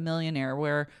Megan Wants a Millionaire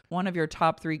where one of your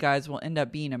top 3 guys will end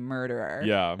up being a murderer.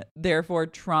 Yeah. Therefore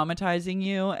traumatizing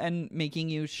you and making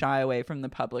you shy away from the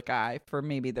public eye for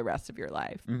maybe the rest of your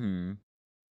life. Mm-hmm.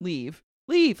 Leave.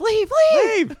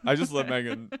 I just love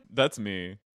Megan. That's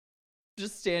me.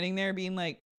 Just standing there being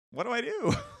like, what do I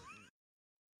do?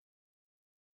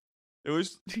 It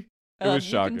was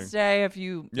shocking. You can stay if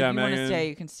you want to stay,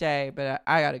 you can stay, but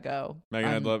I gotta go.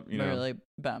 Megan, I'd love, really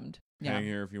bummed. Hang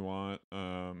here if you want.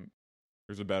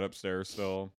 There's a bed upstairs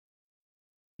still.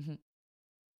 Mm-hmm.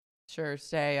 Sure,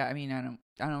 stay. I mean,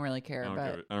 I don't really care,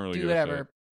 but I don't really do whatever.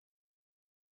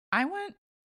 I want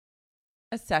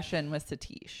a session with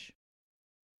Satish.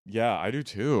 Yeah, I do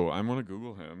too. I want to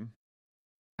Google him.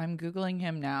 I'm Googling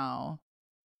him now.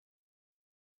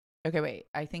 Okay, wait.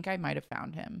 I think I might have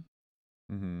found him.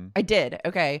 Mm-hmm. I did.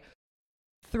 Okay.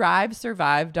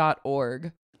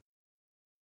 Thrivesurvive.org.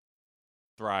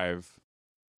 Thrive.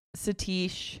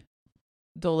 Satish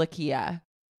Dholakia.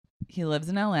 He lives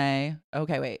in LA.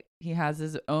 Okay, wait. He has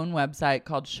his own website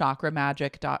called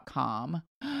chakramagic.com.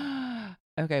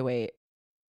 Okay, wait.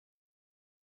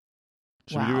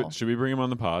 Should we bring him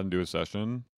on the pod and do a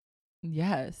session?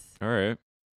 Yes. All right.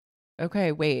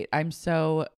 Okay, wait. I'm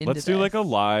so into Let's do like a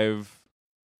live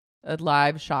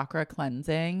chakra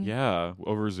cleansing. Yeah,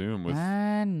 over Zoom with.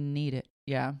 I need it.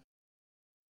 Yeah.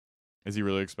 Is he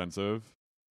really expensive?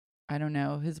 I don't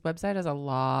know. His website has a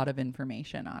lot of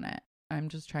information on it. I'm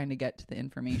just trying to get to the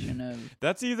information of.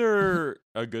 That's either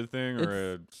a good thing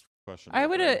or a question. I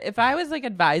would, if I was like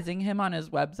advising him on his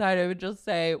website, I would just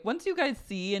say, once you guys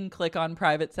see and click on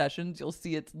private sessions, you'll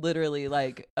see it's literally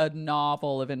like a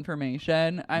novel of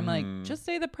information. I'm like, just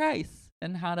say the price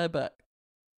and how to book.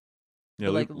 Yeah,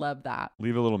 but, like, love that.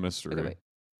 Leave a little mystery. Okay, wait.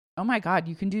 Oh my God,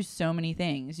 you can do so many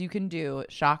things. You can do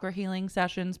chakra healing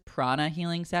sessions, prana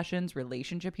healing sessions,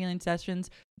 relationship healing sessions,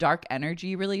 dark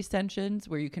energy release sessions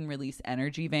where you can release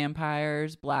energy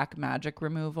vampires, black magic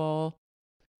removal,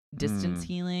 distance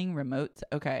healing, remote.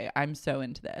 Okay, I'm so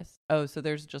into this. Oh, so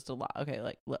there's just a lot. Okay,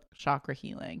 like look, chakra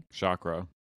healing. Chakra.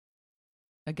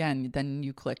 Again, then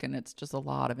you click and it's just a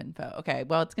lot of info. Okay,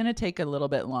 well, it's going to take a little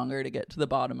bit longer to get to the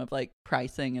bottom of like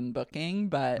pricing and booking,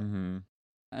 but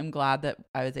I'm glad that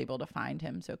I was able to find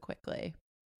him so quickly.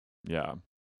 Yeah.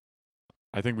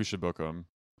 I think we should book him.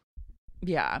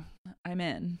 Yeah, I'm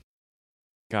in.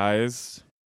 Guys,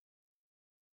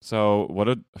 so what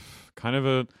a kind of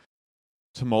a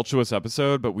tumultuous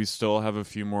episode, but we still have a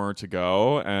few more to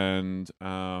go. And,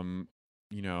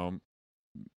 you know,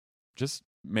 just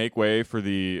make way for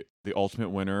the ultimate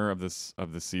winner of this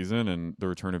season and the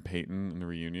return of Peyton and the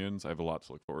reunions. I have a lot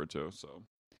to look forward to. So.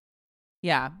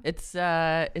 Yeah, it's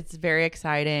very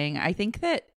exciting. I think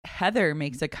that Heather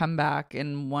makes a comeback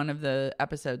in one of the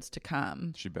episodes to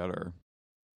come. She better.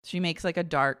 She makes like a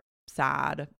dark,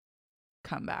 sad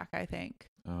comeback, I think.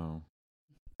 Oh.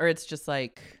 Or it's just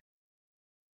like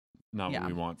not what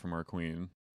we want from our queen.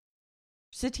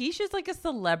 Satish is like a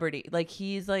celebrity. Like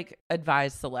he's like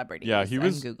advised celebrity. Yeah, he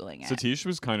was Googling it. Satish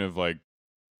was kind of like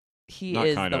he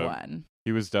is the one.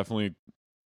 He was definitely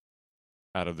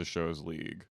out of the show's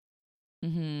league.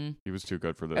 Mm-hmm. He was too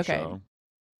good for this show.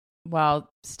 Well,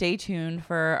 stay tuned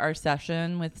for our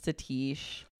session with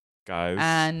Satish. Guys.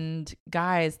 And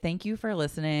guys, thank you for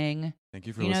listening. Thank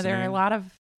you for listening. There are a lot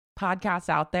of podcasts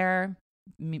out there,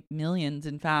 millions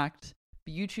in fact.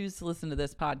 But you choose to listen to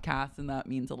this podcast, and that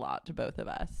means a lot to both of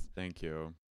us. Thank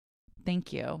you.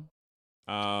 Thank you.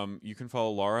 You can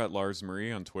follow Laura at Lars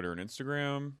Marie on Twitter and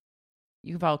Instagram.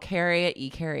 You can follow Carrie at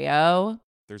eCarrieO.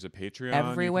 There's a Patreon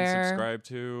everywhere. You can subscribe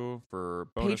to for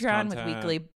bonus Patreon content. with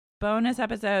weekly bonus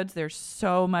episodes. There's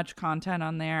so much content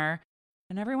on there.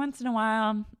 And every once in a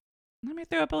while, let me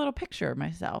throw up a little picture of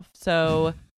myself.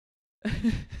 So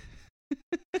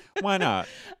why not?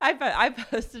 I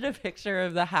posted a picture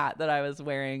of the hat that I was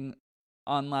wearing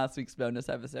on last week's bonus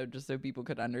episode just so people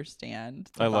could understand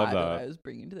the vibe that I was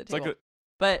bringing to the table.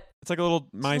 But it's like a little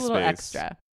MySpace. A little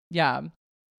extra. Yeah.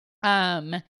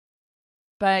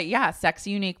 But yeah,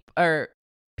 Sexy Unique or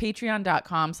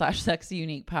patreon.com/Sexy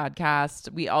Unique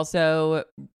podcast. We also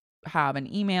have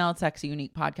an email,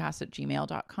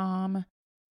 sexyuniquepodcast@gmail.com.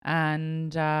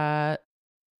 And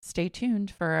stay tuned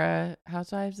for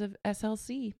Housewives of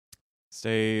SLC.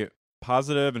 Stay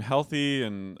positive and healthy,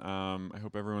 and I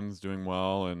hope everyone's doing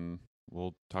well, and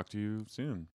we'll talk to you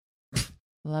soon.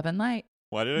 Love and light.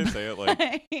 Why did I say it like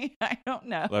I don't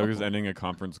know. Like I was ending a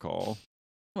conference call.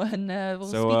 We'll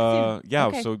speak soon. Yeah,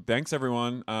 okay. So thanks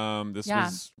everyone. This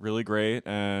was really great,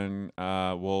 and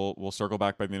we'll circle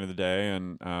back by the end of the day,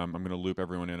 and I'm gonna loop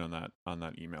everyone in on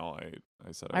that email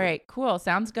I said. All right, cool.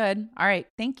 Sounds good. All right,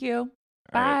 thank you.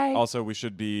 Bye. Right. Also, we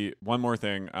should be one more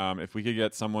thing. If we could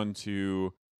get someone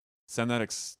to send that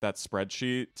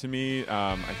spreadsheet to me,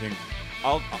 I think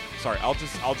I'll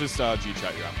just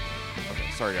G-chat you out.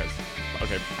 Okay, sorry guys.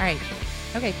 Okay. All right.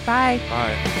 Okay. Bye.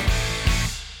 Bye.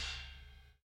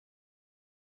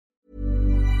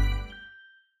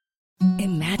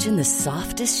 Imagine the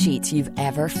softest sheets you've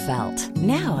ever felt.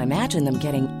 Now imagine them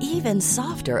getting even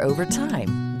softer over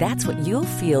time. That's what you'll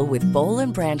feel with Boll &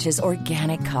 Branch's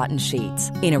organic cotton sheets.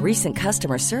 In a recent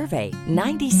customer survey,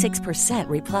 96%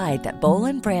 replied that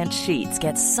Boll & Branch sheets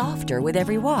get softer with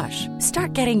every wash.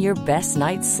 Start getting your best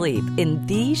night's sleep in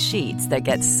these sheets that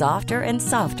get softer and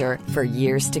softer for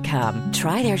years to come.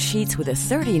 Try their sheets with a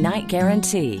 30-night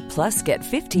guarantee. Plus, get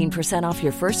 15% off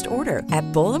your first order at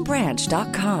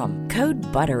BollandBranch.com. Code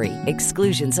BUTTERY.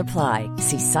 Exclusions apply.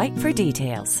 See site for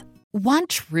details. Want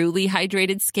truly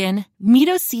hydrated skin? Meet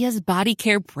Osea's Body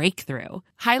Care Breakthrough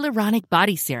Hyaluronic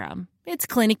Body Serum. It's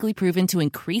clinically proven to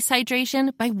increase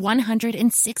hydration by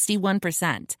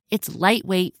 161%. It's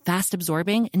lightweight,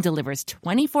 fast-absorbing, and delivers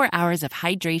 24 hours of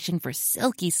hydration for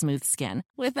silky smooth skin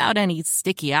without any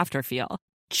sticky afterfeel.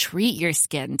 Treat your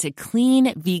skin to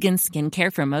clean, vegan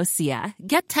skincare from Osea.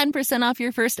 Get 10% off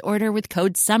your first order with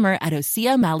code SUMMER at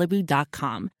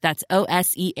OseaMalibu.com. That's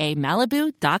OSEA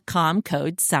Malibu.com,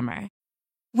 code SUMMER.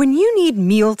 When you need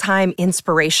mealtime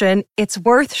inspiration, it's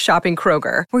worth shopping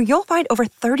Kroger, where you'll find over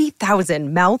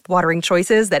 30,000 mouth-watering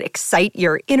choices that excite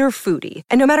your inner foodie.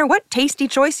 And no matter what tasty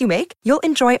choice you make, you'll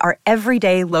enjoy our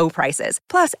everyday low prices,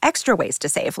 plus extra ways to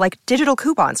save, like digital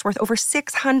coupons worth over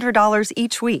 $600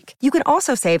 each week. You can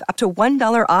also save up to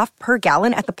 $1 off per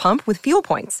gallon at the pump with fuel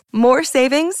points. More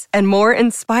savings and more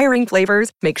inspiring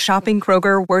flavors make shopping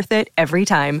Kroger worth it every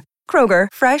time. Kroger,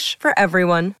 fresh for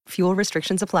everyone. Fuel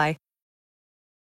restrictions apply.